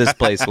scam of this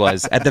place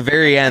was at the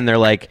very end they're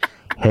like,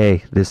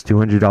 hey, this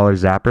 $200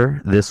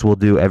 Zapper, this will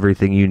do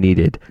everything you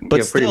needed.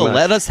 But still,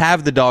 let us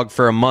have the dog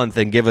for a month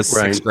and give us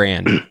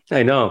 $6,000.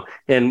 I know.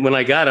 And when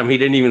I got him, he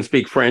didn't even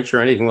speak French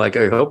or anything like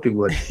I hoped he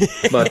would.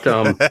 But,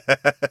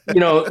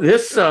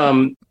 this,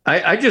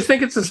 I just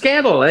think it's a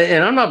scandal.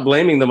 And I'm not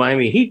blaming the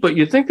Miami Heat, but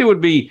you'd think there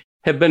would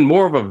have been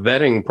more of a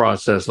vetting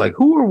process. Like,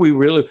 who are we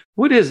really?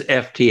 What is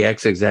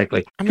FTX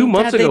exactly? I mean, 2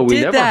 months ago,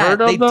 we never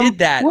heard of them. They did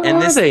that. Where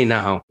are they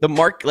now? The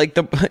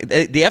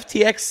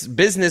FTX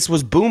business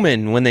was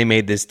booming when they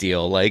made this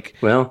deal. Like,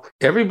 well,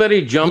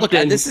 everybody jumped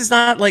in. This is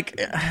not like,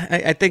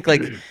 I think,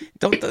 like,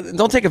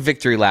 don't take a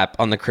victory lap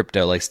on the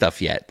crypto like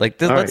stuff yet.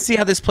 Like, let's see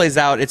how this plays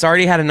out. It's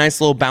already had a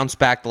nice little bounce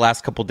back the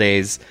last couple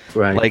days.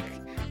 Right. Like,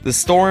 the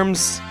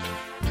storms,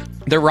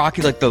 they're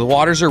rocky. Like, the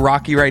waters are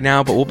rocky right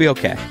now, but we'll be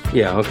okay.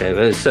 Yeah,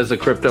 okay. It says a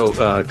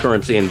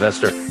cryptocurrency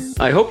investor.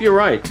 I hope you're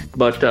right.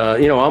 But,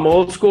 I'm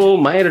old school.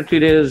 My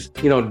attitude is,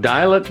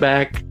 dial it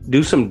back,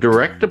 do some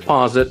direct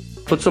deposit,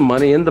 put some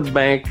money in the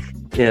bank,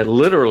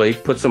 literally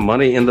put some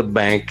money in the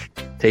bank,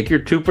 take your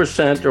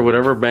 2% or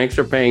whatever banks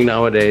are paying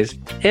nowadays,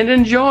 and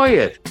enjoy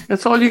it.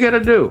 That's all you got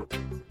to do.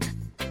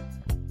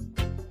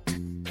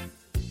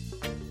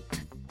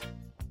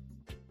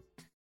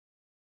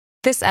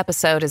 This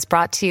episode is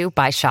brought to you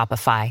by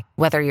Shopify.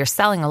 Whether you're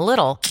selling a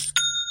little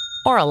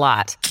or a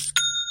lot,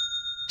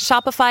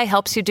 Shopify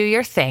helps you do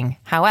your thing,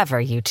 however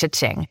you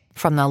cha-ching.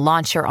 From the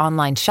launch your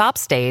online shop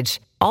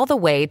stage, all the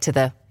way to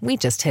the we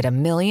just hit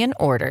 1 million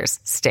orders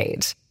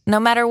stage.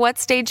 No matter what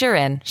stage you're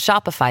in,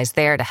 Shopify's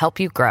there to help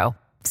you grow.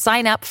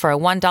 Sign up for a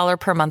 $1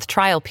 per month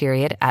trial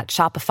period at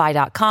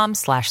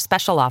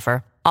shopify.com/special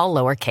offer, all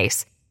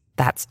lowercase.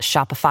 That's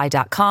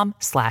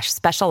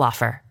shopify.com/special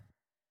offer.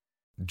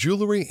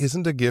 Jewelry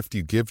isn't a gift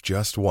you give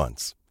just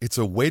once. It's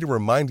a way to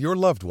remind your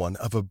loved one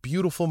of a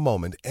beautiful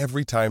moment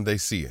every time they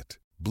see it.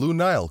 Blue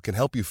Nile can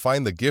help you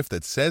find the gift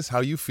that says how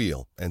you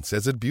feel and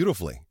says it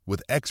beautifully,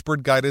 with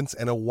expert guidance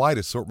and a wide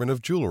assortment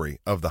of jewelry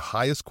of the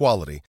highest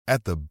quality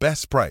at the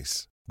best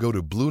price. Go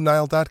to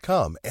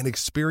BlueNile.com and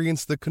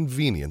experience the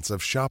convenience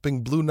of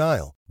shopping Blue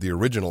Nile, the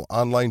original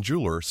online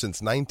jeweler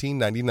since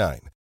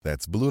 1999.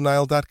 That's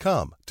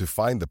BlueNile.com to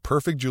find the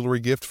perfect jewelry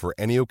gift for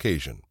any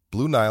occasion.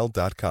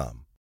 BlueNile.com.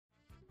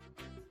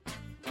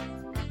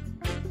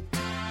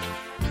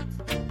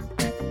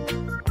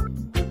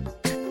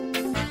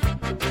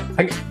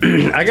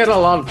 I got a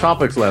lot of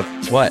topics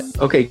left. What?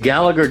 Okay,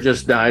 Gallagher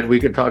just died. We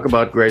could talk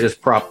about greatest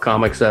prop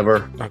comics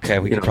ever. Okay,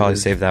 we could probably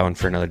save that one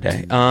for another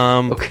day.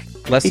 Okay.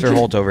 Lester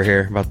Holt over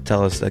here about to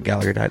tell us that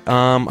Gallagher died.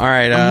 All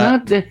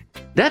right.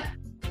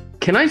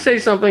 Can I say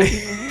something?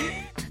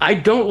 I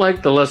don't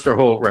like the Lester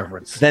Holt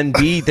reference. Then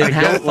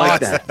have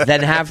thoughts.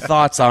 Then have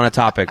thoughts on a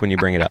topic when you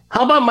bring it up.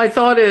 How about my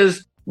thought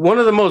is one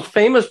of the most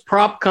famous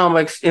prop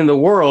comics in the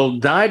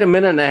world died a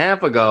minute and a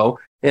half ago.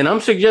 And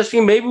I'm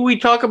suggesting maybe we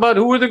talk about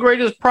who are the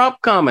greatest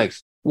prop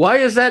comics. Why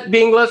is that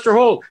being Lester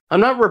Holt? I'm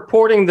not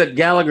reporting that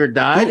Gallagher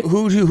died.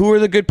 Who are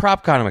the good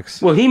prop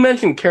comics? Well, he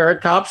mentioned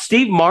Carrot Top,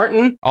 Steve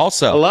Martin.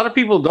 Also, a lot of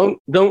people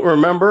don't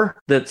remember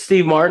that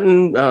Steve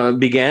Martin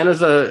began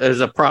as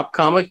a prop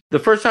comic. The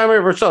first time I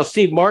ever saw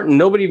Steve Martin,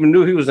 nobody even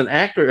knew he was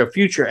a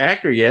future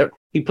actor yet.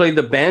 He played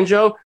the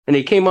banjo, and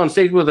he came on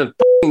stage with a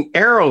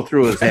arrow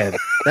through his head.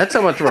 That's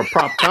how much of a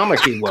prop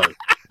comic he was.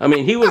 I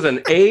mean, he was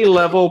an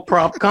A-level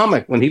prop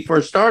comic when he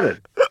first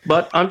started.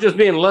 But I'm just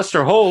being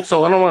Lester Holt,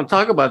 so I don't want to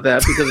talk about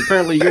that because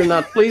apparently you're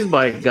not pleased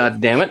by it,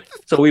 goddammit.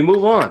 So we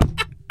move on,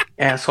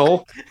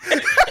 asshole.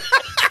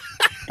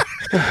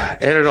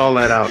 Edit all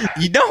that out.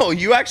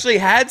 You actually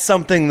had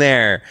something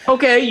there.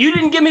 Okay, you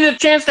didn't give me the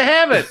chance to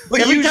have it.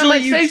 But every time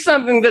I say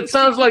something that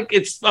sounds like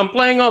I'm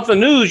playing off the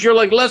news, you're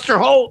like Lester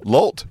Holt.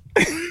 Lolt.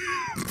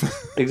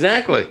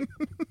 Exactly.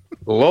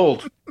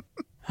 Lolt.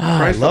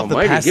 I love the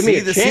passion. Give me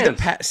a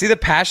chance. See the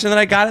passion that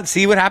I got.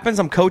 See what happens.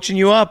 I'm coaching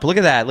you up. Look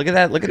at that. Look at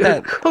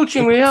that.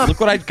 Coaching me up.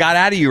 Look what I got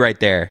out of you right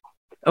there.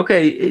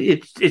 Okay,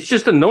 it's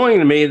just annoying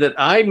to me that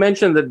I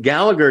mentioned that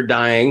Gallagher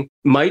dying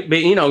might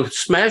be,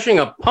 smashing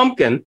a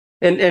pumpkin.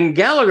 And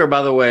Gallagher,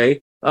 by the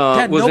way,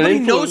 Dad, was nobody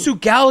knows who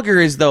Gallagher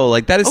is, though.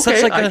 Like, that is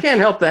such like I can't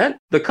help that.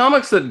 The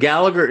comics that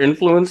Gallagher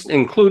influenced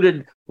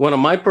included one of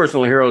my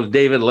personal heroes,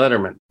 David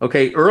Letterman.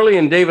 Okay, early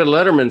in David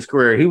Letterman's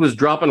career, he was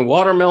dropping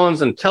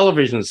watermelons and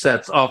television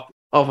sets off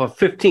a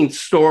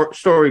 15th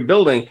story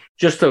building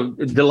just to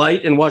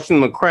delight in watching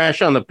them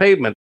crash on the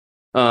pavement.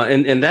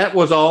 And that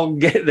was all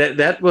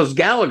that was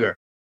Gallagher.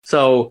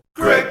 So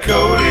Greg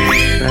Cody,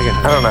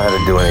 I don't know how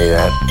to do any of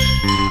that.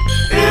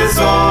 Is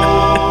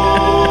all.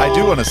 I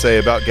do want to say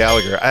about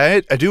Gallagher, I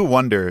do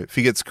wonder if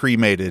he gets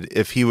cremated,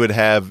 if he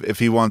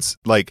wants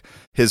like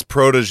his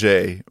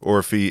protege, or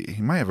if he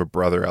might have a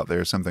brother out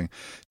there or something,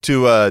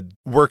 to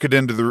work it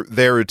into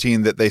their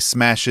routine that they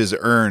smash his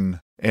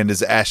urn and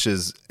his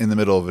ashes in the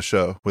middle of a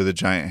show with a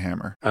giant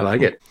hammer. I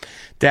like it.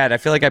 Dad, I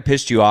feel like I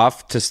pissed you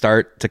off to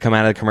come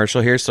out of the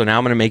commercial here, so now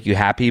I'm going to make you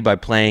happy by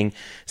playing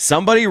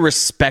somebody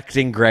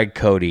respecting Greg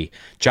Cody.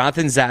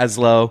 Jonathan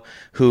Zaslow,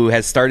 who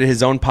has started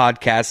his own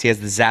podcast. He has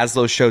the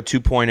Zaslow Show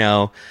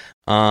 2.0.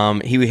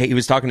 He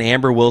was talking to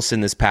Amber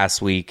Wilson this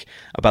past week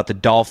about the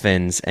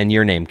Dolphins, and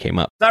your name came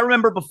up. I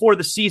remember before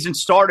the season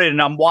started, and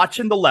I'm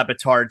watching the Le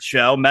Batard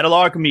Show,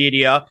 Meadowlark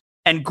Media,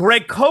 and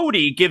Greg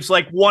Cody gives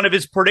like one of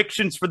his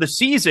predictions for the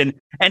season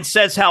and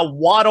says how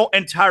Waddle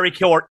and Tyreek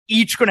Hill are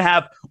each going to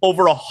have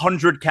over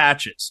 100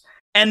 catches.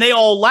 And they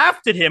all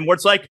laughed at him, where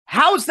it's like,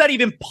 how is that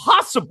even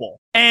possible?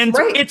 And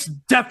It's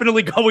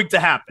definitely going to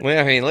happen. Well,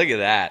 I mean, look at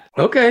that.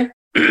 Okay.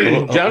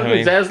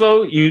 Jonathan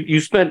Zaslow,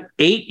 you spent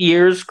 8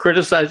 years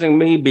criticizing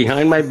me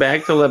behind my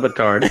back to Le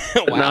Batard.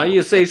 But now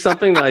you say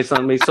something nice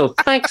on me, so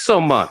thanks so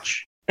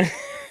much.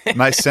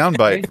 Nice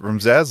soundbite from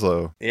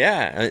Zaslow.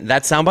 Yeah,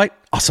 that soundbite,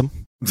 awesome.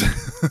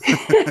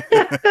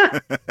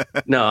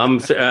 No, I'm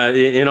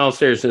in all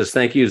seriousness.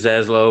 Thank you,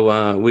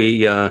 Zaslow.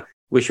 We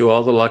wish you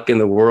all the luck in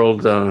the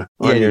world on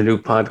your new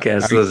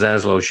podcast, The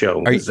Zaslow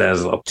Show.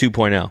 Zaslow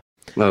 2.0.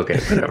 Okay,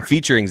 whatever.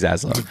 Featuring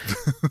Zaslow.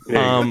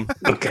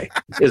 Okay.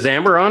 Is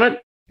Amber on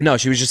it? No,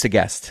 she was just a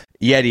guest.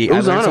 Yeti.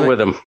 Who's on it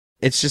with him?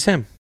 It's just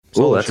him.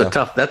 Oh, that's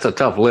a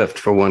tough lift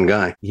for one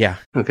guy. Yeah.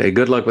 Okay.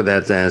 Good luck with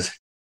that, Zaz.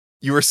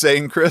 You were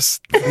saying, Chris?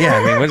 Yeah,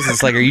 I mean, what is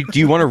this like? Do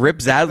you want to rip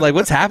Zaz? Like,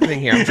 what's happening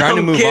here? I'm trying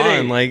to move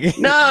on. Like,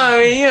 no,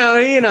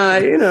 you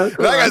know. I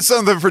got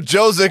something for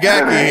Joe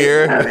Zagacki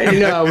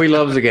here. We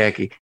love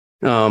Zagacki.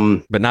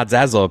 But not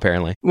Zaslow,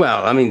 apparently.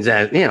 Well, I mean,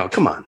 Zaz,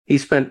 come on. He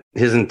spent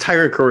his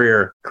entire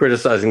career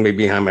criticizing me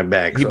behind my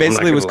back. He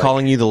basically was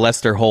calling you the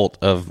Lester Holt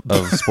of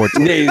sports.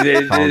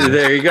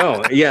 There you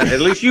go. Yeah,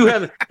 at least you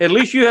have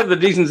the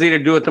decency to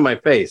do it to my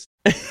face.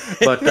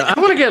 But I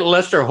want to get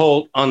Lester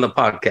Holt on the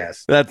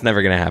podcast. That's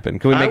never going to happen.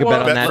 Can we make a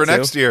bet on that for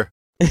next year?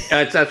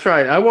 That's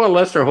right. I want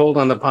Lester Holt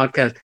on the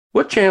podcast.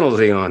 What channel is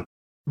he on?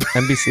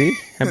 NBC,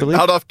 I believe.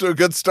 Not off to a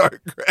good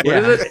start, Greg.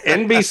 What is it?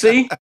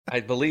 NBC? I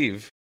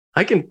believe.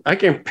 I can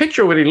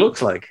picture what he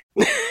looks like.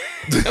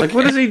 Like,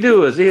 what does he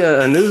do? Is he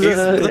a news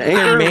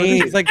anchor?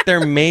 He's like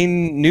their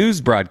main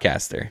news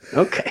broadcaster.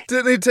 Okay.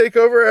 Didn't he take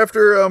over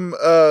after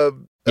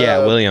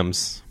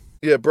Williams?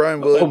 Yeah,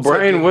 Brian Williams. Oh,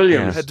 Brian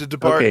Williams had to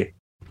depart. Okay.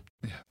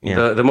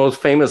 Yeah. The most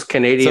famous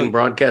Canadian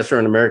broadcaster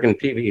in American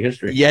TV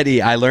history.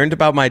 Yeti, I learned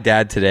about my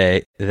dad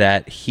today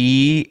that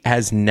he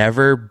has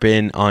never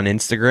been on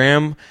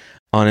Instagram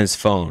on his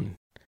phone.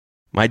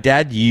 My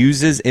dad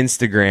uses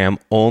Instagram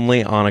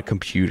only on a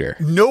computer.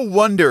 No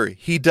wonder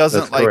he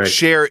doesn't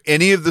share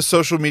any of the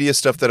social media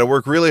stuff that I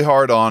work really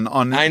hard on.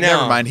 I know.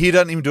 Never mind. He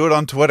doesn't even do it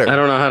on Twitter. I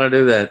don't know how to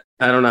do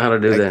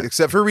that.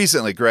 Except for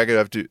recently, Greg,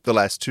 after the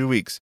last 2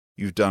 weeks,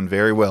 you've done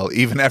very well,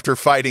 even after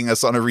fighting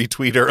us on a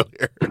retweet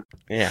earlier.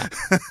 Yeah.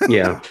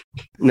 Yeah.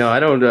 No, I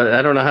don't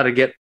know how to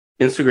get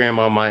Instagram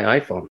on my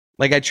iPhone.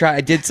 Like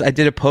I did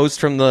a post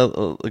from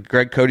the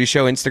Greg Cody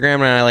Show Instagram,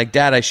 and I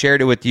Dad, I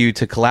shared it with you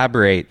to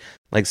collaborate,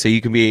 like so you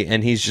can be.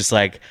 And he's just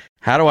like,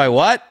 how do I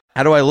what?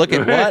 How do I look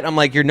at what? I'm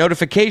like, your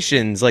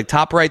notifications, like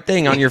top right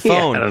thing on your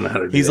phone. I don't know how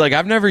to do He's that. like,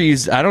 I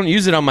don't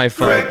use it on my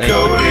phone. Greg Cody,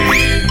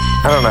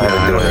 I don't know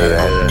how to do any of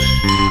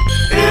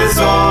that. Is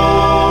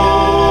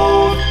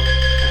all.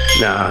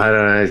 No, I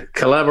don't know.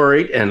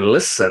 Collaborate and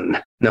listen.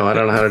 No, I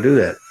don't know how to do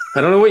that.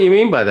 I don't know what you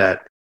mean by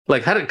that.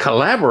 Like, how to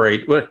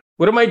collaborate? What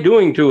am I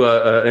doing to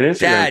an Instagram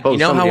Dad, post? you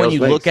know how when you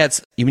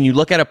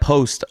look at a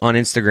post on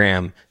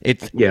Instagram,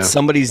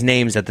 somebody's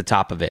name's at the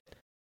top of it.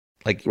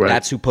 Like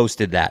that's who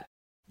posted that.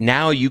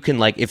 Now you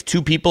can if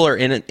two people are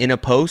in a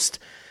post,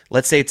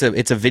 let's say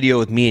it's a video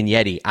with me and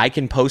Yeti, I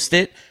can post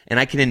it and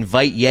I can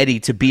invite Yeti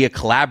to be a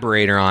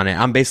collaborator on it.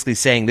 I'm basically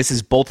saying this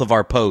is both of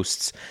our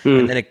posts,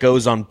 and then it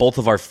goes on both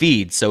of our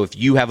feeds. So if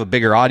you have a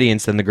bigger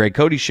audience than the Greg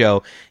Cody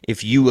Show,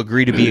 if you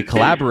agree to be a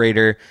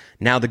collaborator,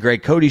 now the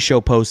Greg Cody Show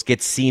post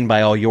gets seen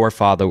by all your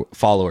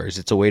followers.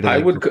 It's a way to.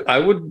 I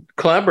would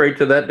collaborate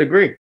to that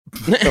degree.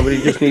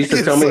 Somebody just needs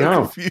to tell me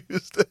how.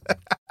 Confused.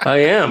 I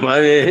am.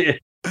 I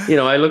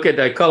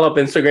call up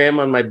Instagram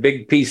on my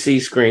big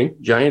PC screen,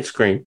 giant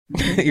screen.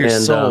 You're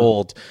so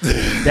old.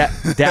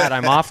 Dad,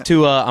 I'm off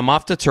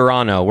to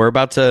Toronto. We're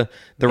about to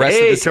the rest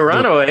of this.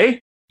 Toronto, eh?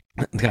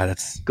 God,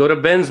 that's Go to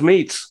Ben's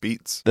Meats.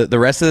 Beats. the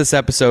rest of this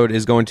episode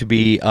is going to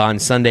be on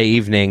Sunday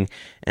evening,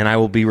 and I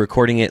will be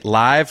recording it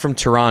live from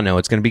Toronto.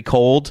 It's going to be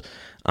cold.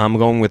 I'm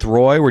going with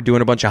Roy. We're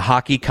doing a bunch of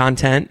hockey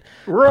content,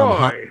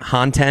 Roy.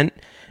 content,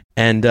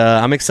 and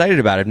I'm excited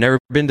about it. I've never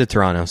been to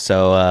Toronto,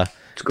 so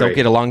don't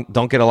get a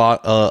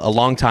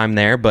long time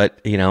there,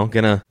 but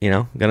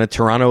gonna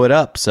Toronto it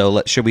up.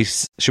 So should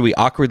we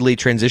awkwardly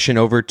transition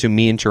over to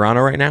me in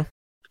Toronto right now?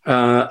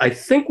 I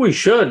think we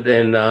should,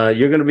 and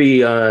you're going to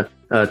be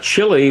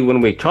chilly when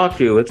we talk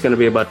to you. It's going to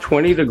be about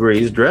 20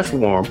 degrees, dress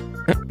warm,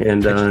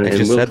 and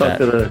we'll talk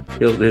to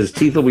his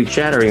teeth will be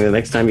chattering the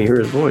next time you hear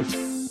his voice.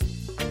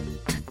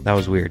 That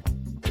was weird.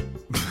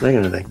 That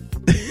kind of thing.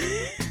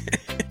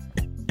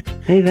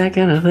 Hey, that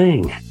kind of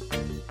thing.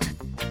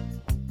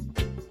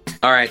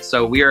 All right,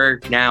 so we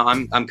are now.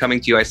 I'm coming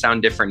to you. I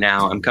sound different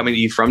now. I'm coming to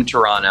you from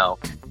Toronto.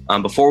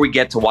 Before we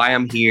get to why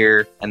I'm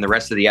here and the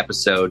rest of the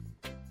episode,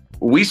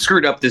 we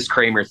screwed up this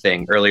Kramer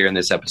thing earlier in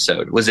this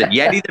episode. Was it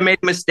Yeti that made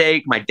a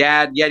mistake? My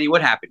dad, Yeti?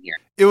 What happened here?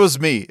 It was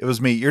me.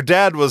 Your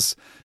dad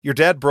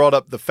brought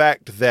up the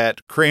fact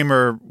that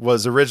Kramer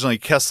was originally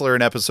Kessler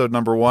in episode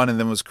number 1 and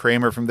then was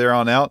Kramer from there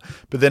on out.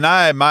 But then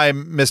my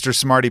Mr.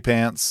 Smarty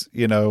Pants,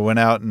 went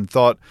out and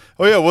thought,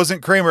 oh yeah,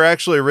 wasn't Kramer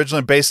actually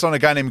originally based on a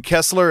guy named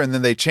Kessler and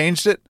then they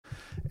changed it?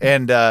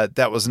 And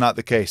that was not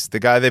the case. The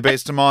guy they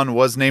based him on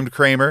was named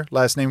Kramer,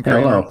 last name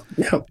Kramer. Hello.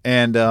 Yep.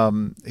 And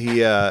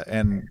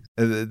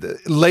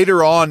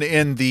later on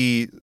in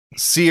the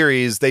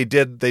series, they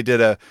did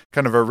a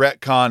kind of a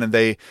retcon, and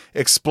they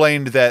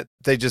explained that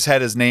they just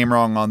had his name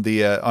wrong on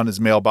the on his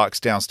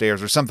mailbox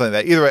downstairs or something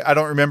like that. Either way, I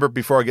don't remember.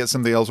 Before I get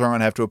something else wrong,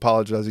 I have to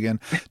apologize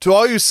again to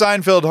all you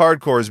Seinfeld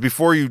hardcores.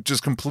 Before you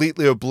just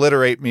completely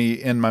obliterate me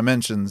in my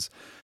mentions,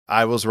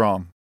 I was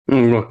wrong.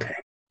 Okay.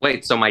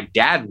 Wait, so my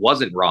dad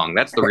wasn't wrong.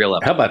 That's the real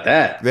upset. How about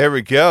that? There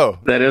we go.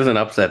 That is an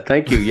upset.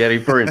 Thank you,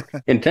 Yeti, for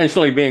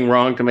intentionally being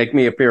wrong to make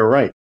me appear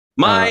right.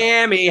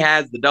 Miami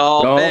has the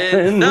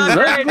Dolphins. The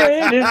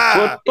greatest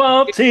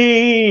football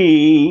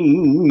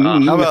team.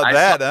 How about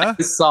that, huh?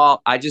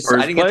 I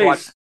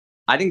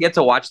didn't get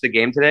to watch the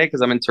game today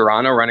because I'm in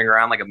Toronto running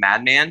around like a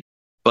madman.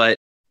 But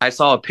I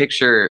saw a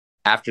picture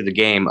after the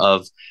game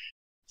of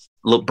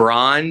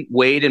LeBron,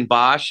 Wade, and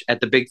Bosch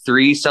at the Big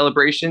Three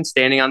celebration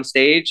standing on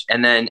stage.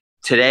 And then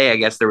today, I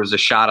guess there was a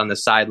shot on the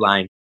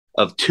sideline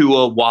of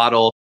Tua,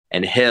 Waddle,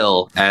 and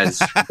Hill as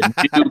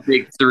the new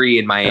Big Three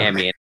in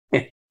Miami.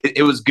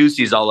 It was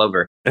Goosey's all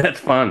over. That's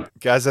fun,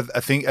 guys. I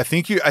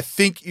think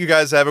you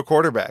guys have a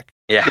quarterback.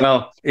 Yeah.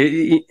 Well,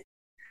 it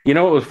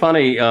was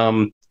funny.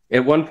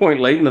 At one point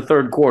late in the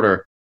third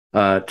quarter,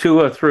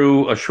 Tua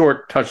threw a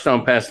short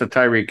touchdown pass to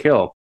Tyreek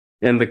Hill,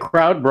 and the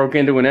crowd broke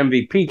into an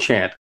MVP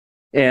chant.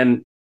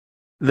 And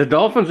the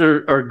Dolphins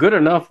are good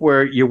enough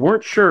where you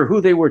weren't sure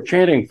who they were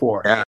chanting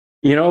for. Yeah.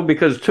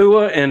 Because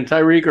Tua and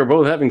Tyreek are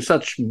both having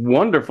such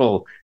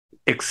wonderful,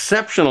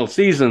 exceptional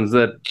seasons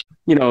that.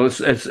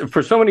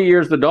 For so many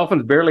years, the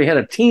Dolphins barely had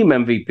a team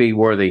MVP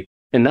worthy.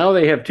 And now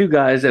they have two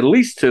guys, at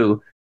least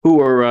two, who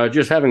are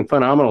just having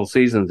phenomenal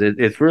seasons.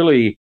 It's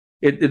really,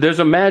 there's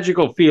a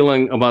magical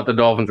feeling about the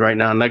Dolphins right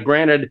now. Now,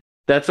 granted,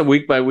 that's a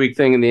week-by-week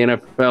thing in the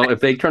NFL. If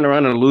they turn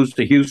around and lose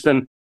to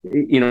Houston,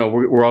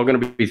 we're all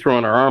going to be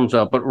throwing our arms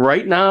up. But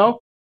right now,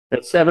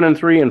 at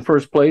 7-3 in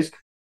first place,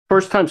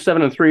 first time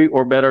 7-3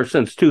 or better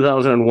since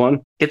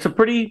 2001, it's a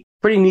pretty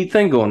neat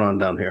thing going on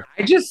down here.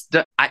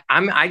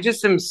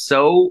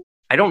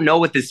 I don't know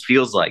what this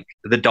feels like.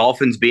 The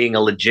Dolphins being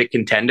a legit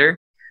contender.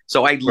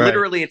 So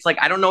literally, it's like,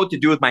 I don't know what to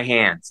do with my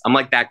hands. I'm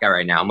like that guy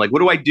right now. I'm like, what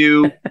do I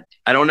do?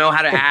 I don't know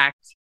how to act.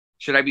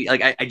 Should I be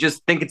like, I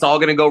just think it's all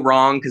going to go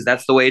wrong because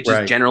that's the way it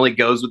just generally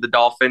goes with the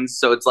Dolphins.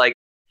 So it's like,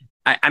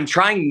 I'm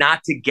trying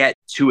not to get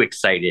too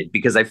excited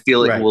because I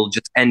feel it will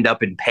just end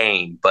up in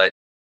pain. But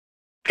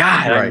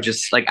God, I'm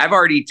just like, I've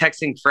already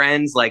texting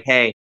friends like,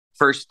 hey,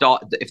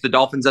 if the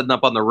Dolphins end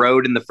up on the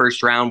road in the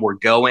first round, we're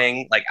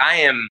going. Like I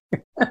am,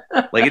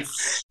 like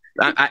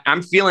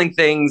I'm feeling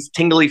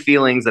tingly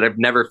feelings that I've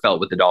never felt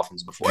with the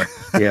Dolphins before.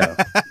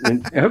 Yeah.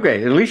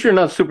 Okay. At least you're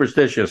not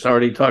superstitious.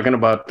 Already talking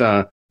about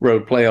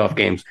road playoff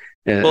games.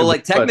 Well,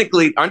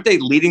 technically, aren't they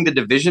leading the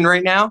division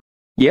right now?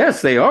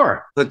 Yes, they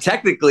are. So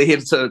technically,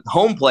 it's a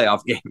home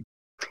playoff game.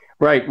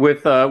 Right.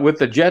 With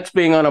the Jets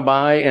being on a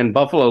bye and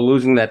Buffalo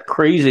losing that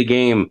crazy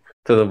game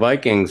to the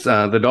Vikings,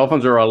 the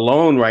Dolphins are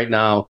alone right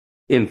now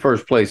in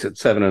first place at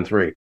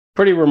 7-3.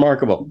 Pretty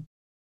remarkable.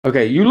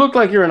 Okay, you look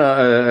like you're in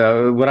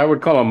a what I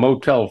would call a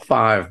Motel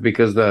 5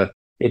 because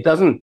it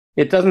doesn't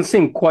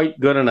seem quite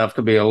good enough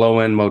to be a low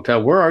end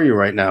motel. Where are you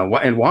right now,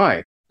 and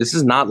why? This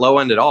is not low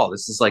end at all.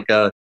 This is like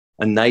a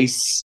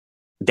nice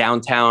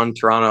downtown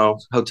Toronto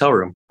hotel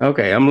room.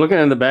 Okay, I'm looking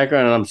in the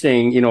background and I'm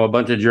seeing a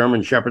bunch of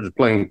German shepherds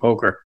playing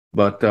poker.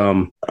 But I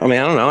mean,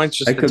 I don't know. It's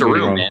just it's a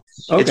room, man.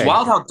 Okay. It's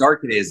wild how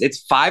dark it is.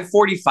 It's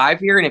 5:45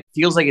 here, and it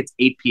feels like it's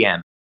 8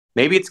 p.m.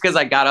 Maybe it's because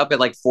I got up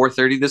at like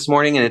 4:30 this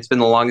morning and it's been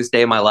the longest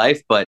day of my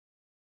life, but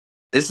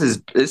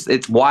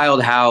it's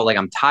wild how like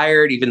I'm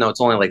tired, even though it's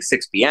only like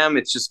 6 p.m.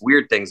 It's just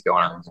weird things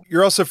going on.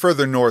 You're also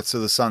further north, so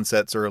the sun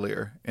sets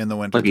earlier in the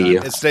winter. Look at you.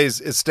 It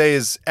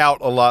stays out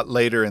a lot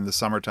later in the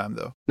summertime,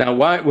 though. Now,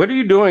 what are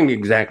you doing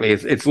exactly?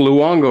 It's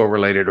Luongo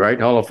related, right?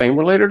 Hall of Fame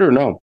related or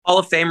no? Hall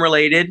of Fame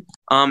related.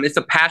 It's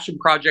a passion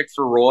project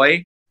for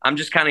Roy. I'm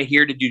just kind of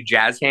here to do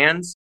jazz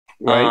hands.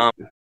 Right.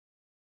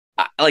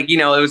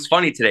 It was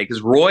funny today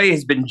because Roy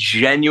has been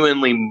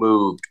genuinely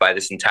moved by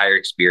this entire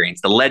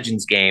experience, the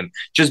Legends game,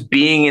 just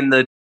being in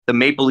the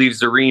Maple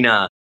Leafs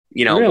arena,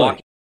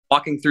 really?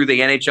 walking through the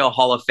NHL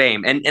Hall of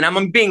Fame. And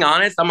I'm being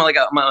honest, I'm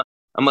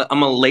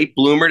a late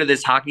bloomer to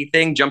this hockey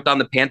thing, jumped on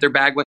the Panther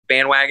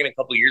bandwagon a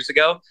couple years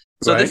ago.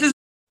 So This is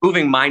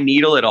moving my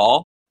needle at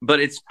all, but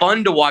it's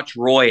fun to watch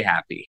Roy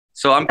happy.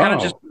 So I'm kind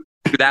of just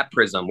through that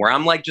prism where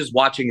I'm like just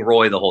watching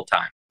Roy the whole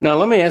time. Now,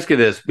 let me ask you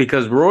this,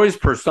 because Roy's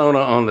persona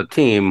on the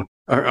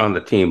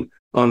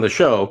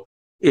show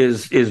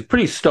is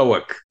pretty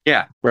stoic.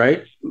 Yeah.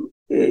 Right?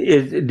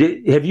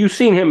 Have you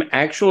seen him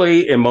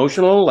actually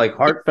emotional, like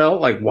heartfelt,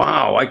 like,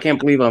 wow, I can't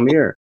believe I'm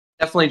here?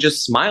 Definitely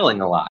just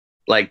smiling a lot,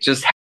 like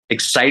just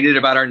excited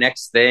about our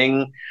next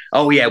thing.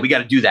 Oh, yeah, we got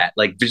to do that.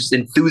 Like just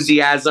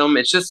enthusiasm.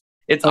 It's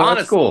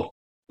honestly cool.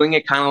 Doing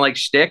it kind of like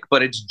shtick,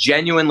 but it's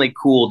genuinely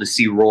cool to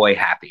see Roy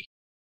happy.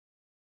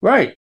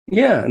 Right.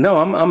 Yeah, no,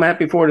 I'm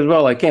happy for it as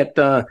well. I can't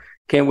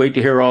wait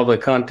to hear all the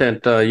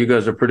content you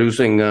guys are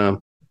producing.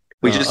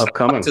 We just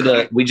upcoming.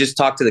 We just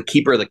talked to the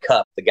keeper of the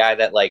cup, the guy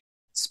that like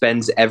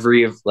spends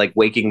every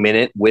waking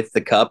minute with the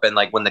cup, and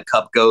like when the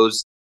cup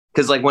goes,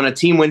 because like when a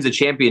team wins a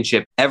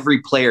championship,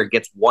 every player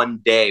gets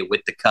 1 day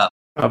with the cup.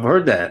 I've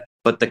heard that,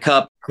 but the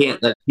cup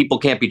people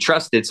can't be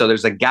trusted. So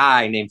there's a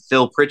guy named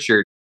Phil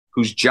Pritchard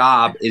whose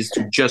job is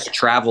to just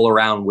travel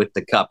around with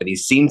the cup, and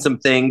he's seen some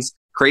things.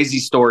 Crazy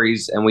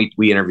stories, and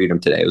we interviewed him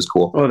today. It was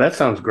cool. Oh, that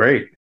sounds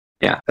great.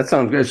 Yeah, that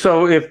sounds good.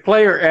 So if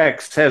player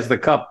X has the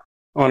cup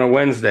on a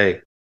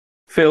Wednesday,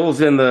 Phil's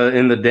in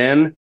the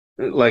den,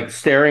 like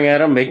staring at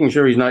him, making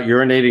sure he's not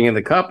urinating in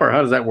the cup, or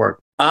how does that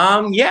work?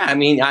 Yeah, I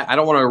mean, I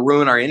don't want to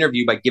ruin our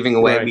interview by giving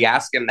away. Right. We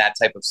ask him that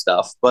type of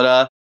stuff,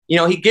 but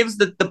he gives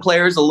the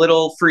players a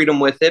little freedom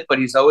with it, but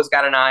he's always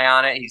got an eye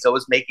on it. He's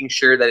always making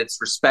sure that it's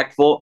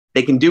respectful.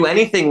 They can do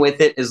anything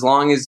with it as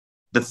long as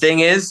the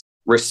thing is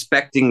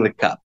respecting the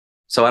cup.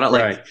 So I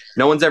don't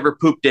no one's ever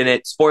pooped in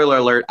it. Spoiler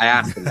alert. I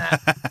asked him that.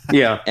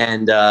 Yeah.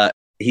 And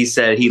he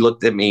said, he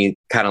looked at me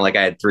kind of like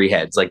I had 3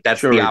 heads. Like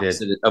that's the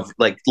opposite of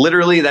like,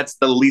 literally that's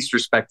the least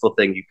respectful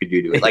thing you could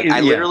do to it. Like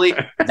I literally,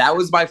 that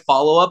was my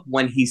follow-up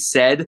when he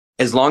said,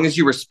 as long as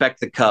you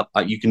respect the cup,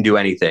 you can do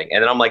anything.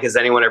 And then I'm like, has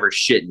anyone ever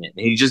shit in it?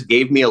 And he just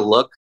gave me a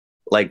look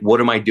like, what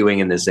am I doing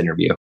in this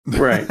interview?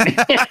 Right.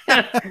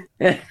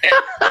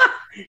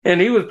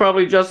 And he was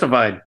probably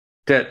justified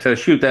to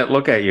shoot that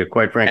look at you,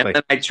 quite frankly. And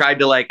then I tried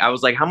to I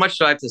was like, how much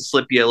do I have to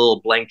slip you a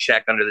little blank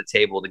check under the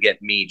table to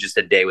get me just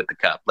a day with the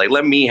cup? Like,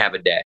 let me have a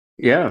day.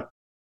 Yeah.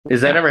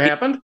 Has that ever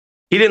happened?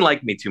 He didn't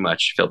like me too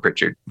much, Phil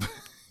Pritchard.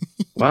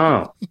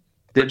 Wow.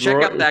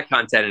 Check out that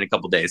content in a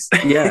couple days.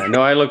 Yeah,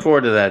 no, I look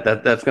forward to that.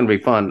 That's going to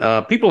be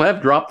fun. People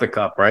have dropped the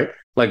cup, right?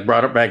 Like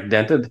brought it back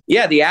dented.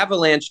 Yeah, the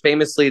Avalanche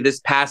famously this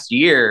past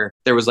year,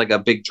 there was like a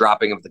big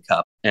dropping of the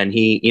cup, and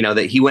he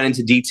went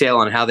into detail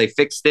on how they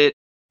fixed it.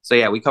 So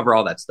yeah, we cover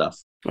all that stuff.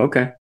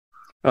 Okay.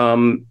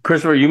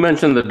 Christopher, you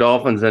mentioned the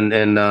Dolphins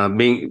and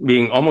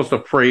being almost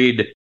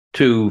afraid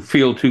to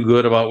feel too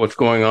good about what's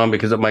going on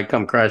because it might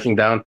come crashing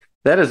down.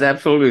 That is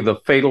absolutely the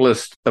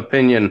fatalist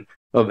opinion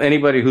of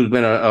anybody who's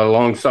been a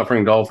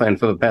long-suffering Dolphin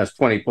for the past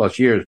 20 plus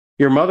years.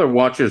 Your mother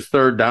watches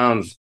third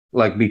downs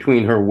like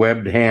between her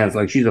webbed hands,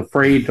 like she's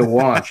afraid to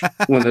watch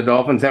when the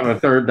Dolphins have a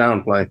third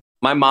down play.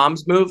 My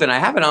mom's move, and I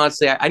haven't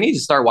honestly, I need to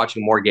start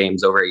watching more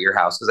games over at your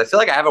house because I feel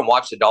like I haven't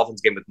watched a Dolphins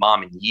game with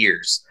mom in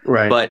years.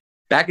 Right. But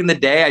back in the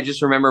day, I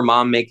just remember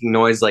mom making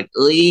noise like,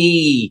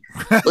 "Lee,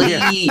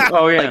 Lee."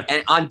 Oh, yeah.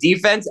 And on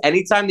defense,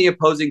 anytime the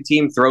opposing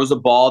team throws a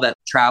ball that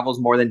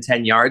travels more than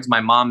 10 yards, my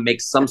mom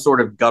makes some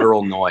sort of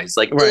guttural noise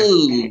like,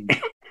 "Ooh."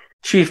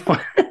 She's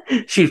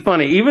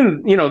funny.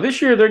 Even,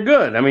 this year they're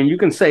good. I mean, you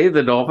can say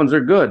the Dolphins are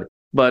good,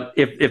 but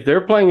if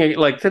they're playing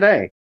like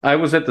today, I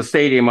was at the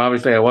stadium.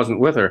 Obviously, I wasn't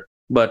with her.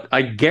 But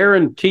I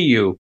guarantee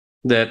you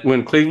that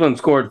when Cleveland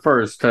scored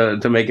first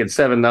to make it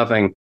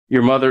 7-0,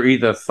 your mother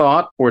either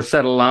thought or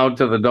said aloud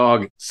to the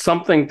dog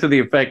something to the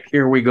effect,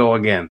 "Here we go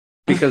again,"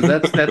 because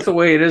that's the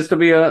way it is to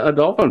be a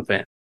Dolphin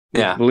fan.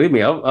 Yeah, believe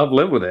me, I've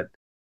lived with it.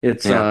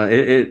 It's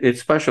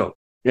it's special.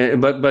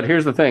 But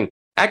here's the thing.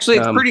 Actually,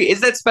 it's pretty.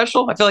 Is that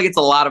special? I feel like it's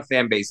a lot of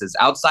fan bases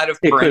outside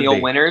of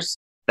perennial winners.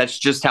 That's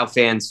just how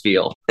fans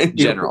feel in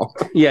general.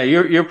 Yeah,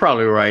 you're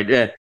probably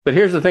right. But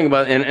here's the thing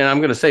about, and I'm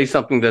going to say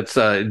something that's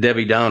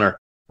Debbie Downer.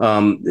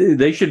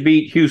 They should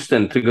beat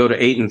Houston to go to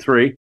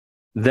 8-3.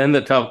 Then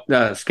the tough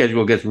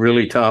schedule gets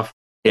really tough.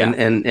 Yeah.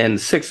 And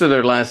 6 of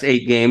their last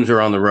 8 games are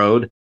on the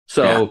road.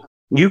 So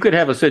you could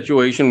have a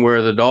situation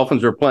where the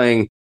Dolphins are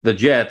playing the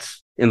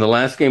Jets in the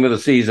last game of the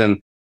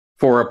season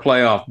for a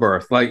playoff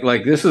berth.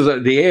 Like this is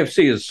the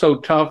AFC is so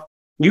tough.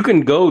 You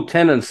can go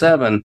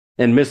 10-7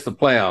 and miss the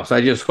playoffs.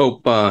 I just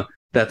hope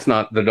that's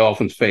not the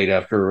Dolphins' fate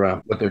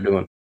after what they're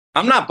doing.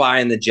 I'm not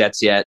buying the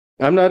Jets yet.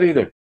 I'm not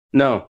either.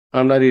 No,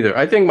 I'm not either.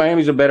 I think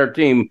Miami's a better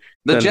team.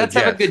 The Jets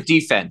have a good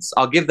defense.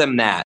 I'll give them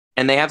that.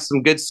 And they have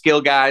some good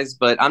skill guys,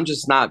 but I'm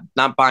just not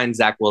buying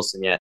Zach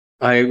Wilson yet.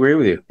 I agree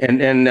with you. And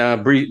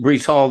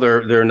Breece Hall,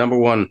 their number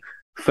one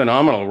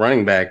phenomenal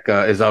running back,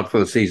 is out for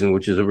the season,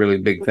 which is a really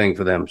big thing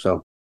for them.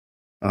 So,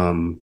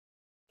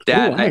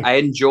 Dad, I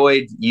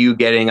enjoyed you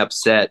getting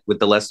upset with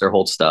the Lester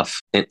Holt stuff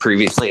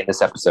previously in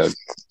this episode.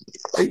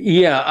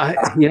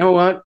 Yeah, you know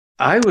what?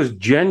 I was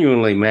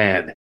genuinely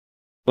mad.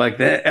 Like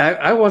that,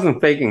 I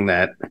wasn't faking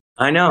that.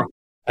 I know.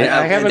 I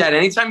haven't. Dad,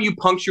 anytime you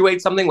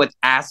punctuate something with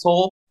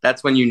asshole,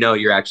 that's when you know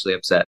you're actually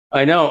upset.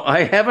 I know.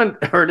 I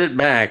haven't heard it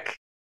back,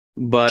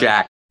 but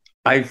Jack,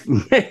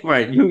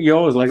 right. You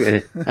always like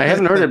it. I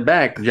haven't heard it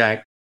back,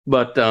 Jack.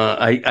 But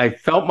I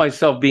felt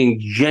myself being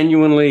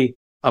genuinely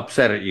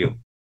upset at you.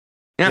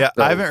 Yeah,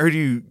 so, I haven't heard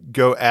you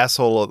go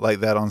asshole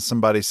like that on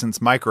somebody since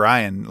Mike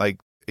Ryan, like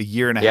a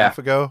year and a half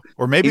ago,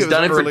 or maybe he's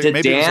done it for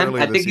Dan.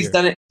 I think he's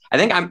done it. I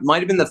think I might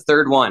have been the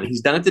third one.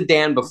 He's done it to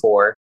Dan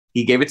before.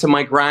 He gave it to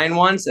Mike Ryan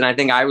once, and I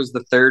think I was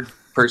the third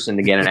person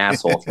to get an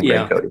asshole from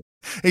Greg Cody.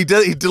 He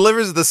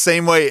delivers the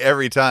same way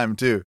every time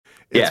too.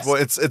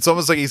 It's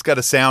almost like he's got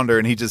a sounder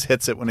and he just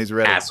hits it when he's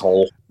ready.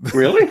 Asshole.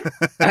 Really?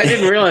 I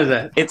didn't realize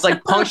that. It's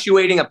like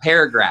punctuating a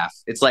paragraph.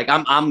 It's like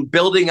I'm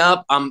building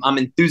up. I'm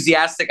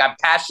enthusiastic. I'm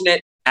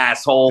passionate.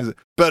 Asshole.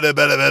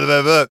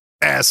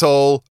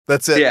 Asshole.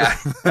 That's it. Yeah.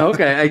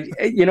 Okay.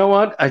 You know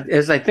what?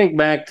 As I think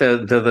back to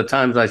the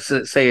times I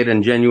say it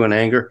in genuine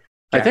anger,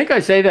 I think I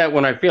say that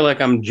when I feel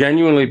like I'm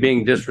genuinely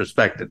being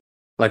disrespected.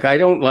 Like I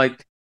don't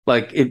like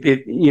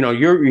it. You know,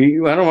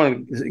 I don't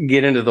want to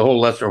get into the whole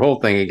Lester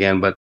Holt thing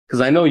again, but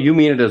because I know you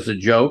mean it as a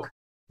joke.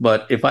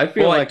 But if I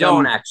feel like I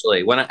don't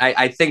actually. When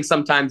I think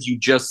sometimes you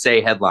just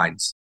say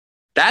headlines.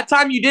 That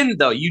time you didn't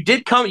though. You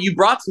did come. You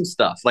brought some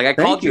stuff. Like I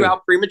called you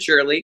out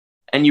prematurely.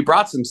 And you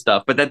brought some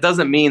stuff, but that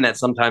doesn't mean that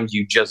sometimes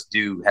you just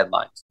do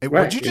headlines. Hey,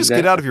 what'd you just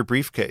get out of your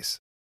briefcase?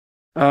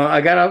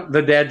 I got out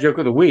the dad joke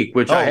of the week,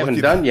 which I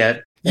haven't done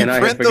yet. You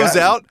print those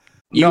out?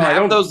 You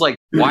have those like,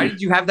 why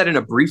did you have that in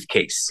a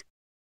briefcase?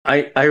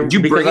 Did you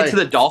bring it to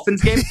the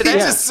Dolphins game today? He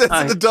just sits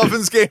at the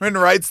Dolphins game and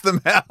writes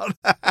them out.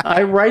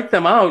 I write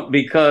them out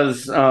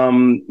because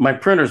my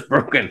printer's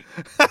broken,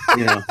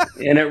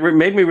 and it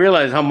made me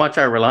realize how much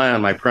I rely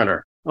on my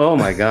printer. Oh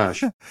my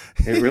gosh,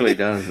 it really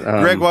does.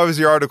 Greg, why was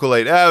your article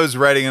late? I was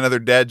writing another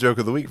dad joke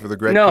of the week for the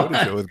Greg Cody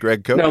Show with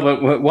Greg Cody. No,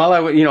 but while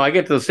I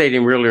get to the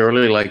stadium really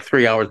early, like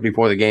 3 hours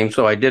before the game,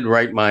 so I did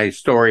write my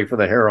story for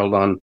the Herald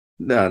on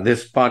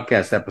this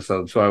podcast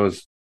episode. So I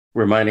was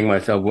reminding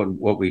myself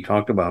what we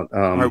talked about.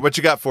 All right, what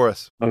you got for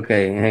us?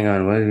 Okay, hang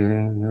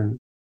on.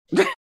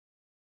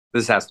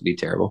 This has to be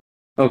terrible.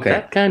 Okay,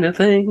 that kind of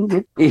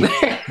thing.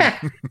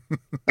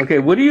 Okay,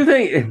 what do you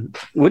think?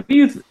 What do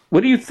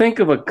you think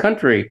of a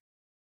country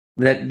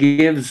that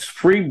gives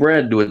free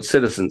bread to its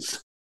citizens?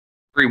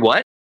 Free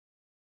what?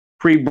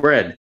 Free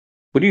bread.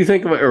 What do you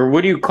think of it, or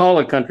what do you call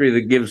a country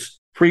that gives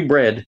free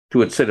bread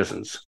to its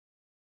citizens?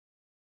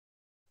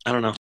 I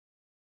don't know.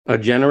 A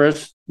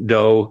generous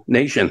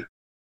donation.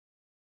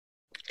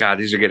 God,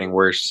 these are getting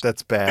worse.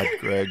 That's bad,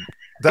 Greg.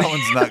 That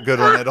one's not good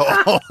one at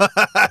all.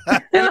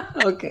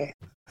 Okay.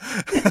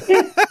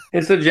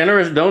 It's a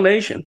generous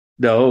donation.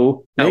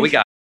 No, we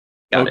got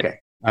it. Okay.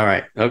 All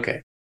right.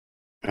 Okay.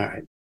 All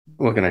right.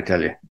 What can I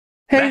tell you?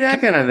 Hey,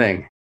 that kind of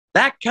thing.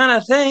 That kind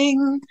of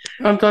thing.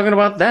 I'm talking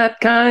about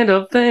that kind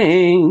of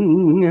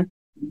thing.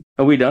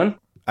 Are we done?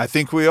 I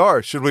think we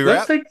are. Should we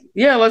wrap?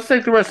 Let's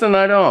take the rest of the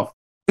night off.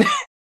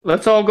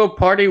 Let's all go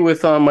party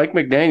with Mike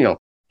McDaniel.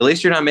 At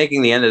least you're not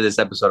making the end of this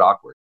episode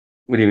awkward.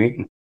 What do you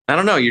mean? I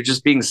don't know. You're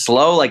just being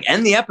slow. Like,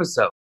 end the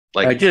episode.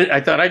 Like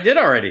I thought I did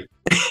already.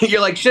 You're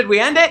like, should we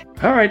end it?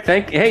 All right.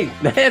 Thanks,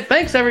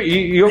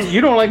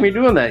 you don't like me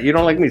doing that. You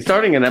don't like me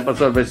starting an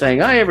episode by saying,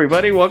 "Hi,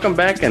 everybody, welcome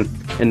back," and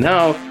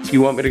now you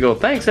want me to go,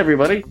 "Thanks,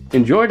 everybody.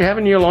 Enjoyed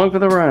having you along for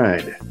the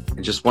ride."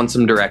 I just want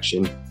some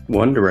direction.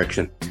 One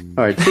direction.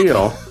 All right. See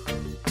y'all.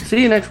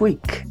 See you next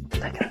week.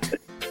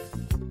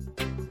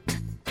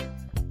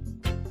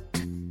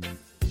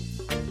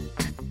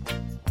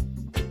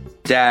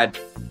 Dad,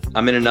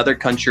 I'm in another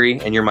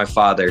country and you're my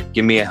father.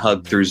 Give me a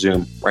hug through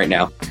Zoom right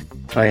now.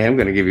 I am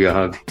going to give you a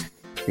hug.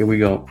 Here we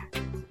go.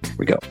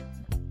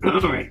 All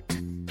right.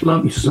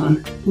 Love you,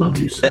 son. Love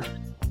you, son.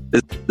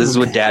 This is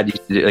what Dad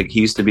used to do. Like,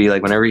 he used to be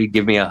like, whenever he'd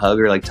give me a hug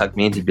or like tuck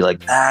me in, he'd be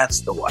like,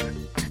 "That's the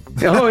one."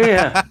 Oh,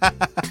 yeah.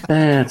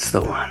 That's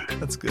the one.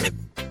 That's good.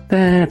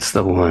 That's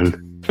the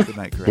one. Good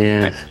night, Greg.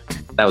 Yes.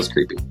 That was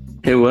creepy.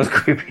 It was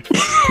creepy.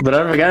 But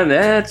I forgot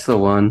that's the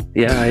one.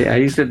 Yeah, I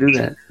used to do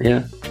that.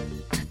 Yeah.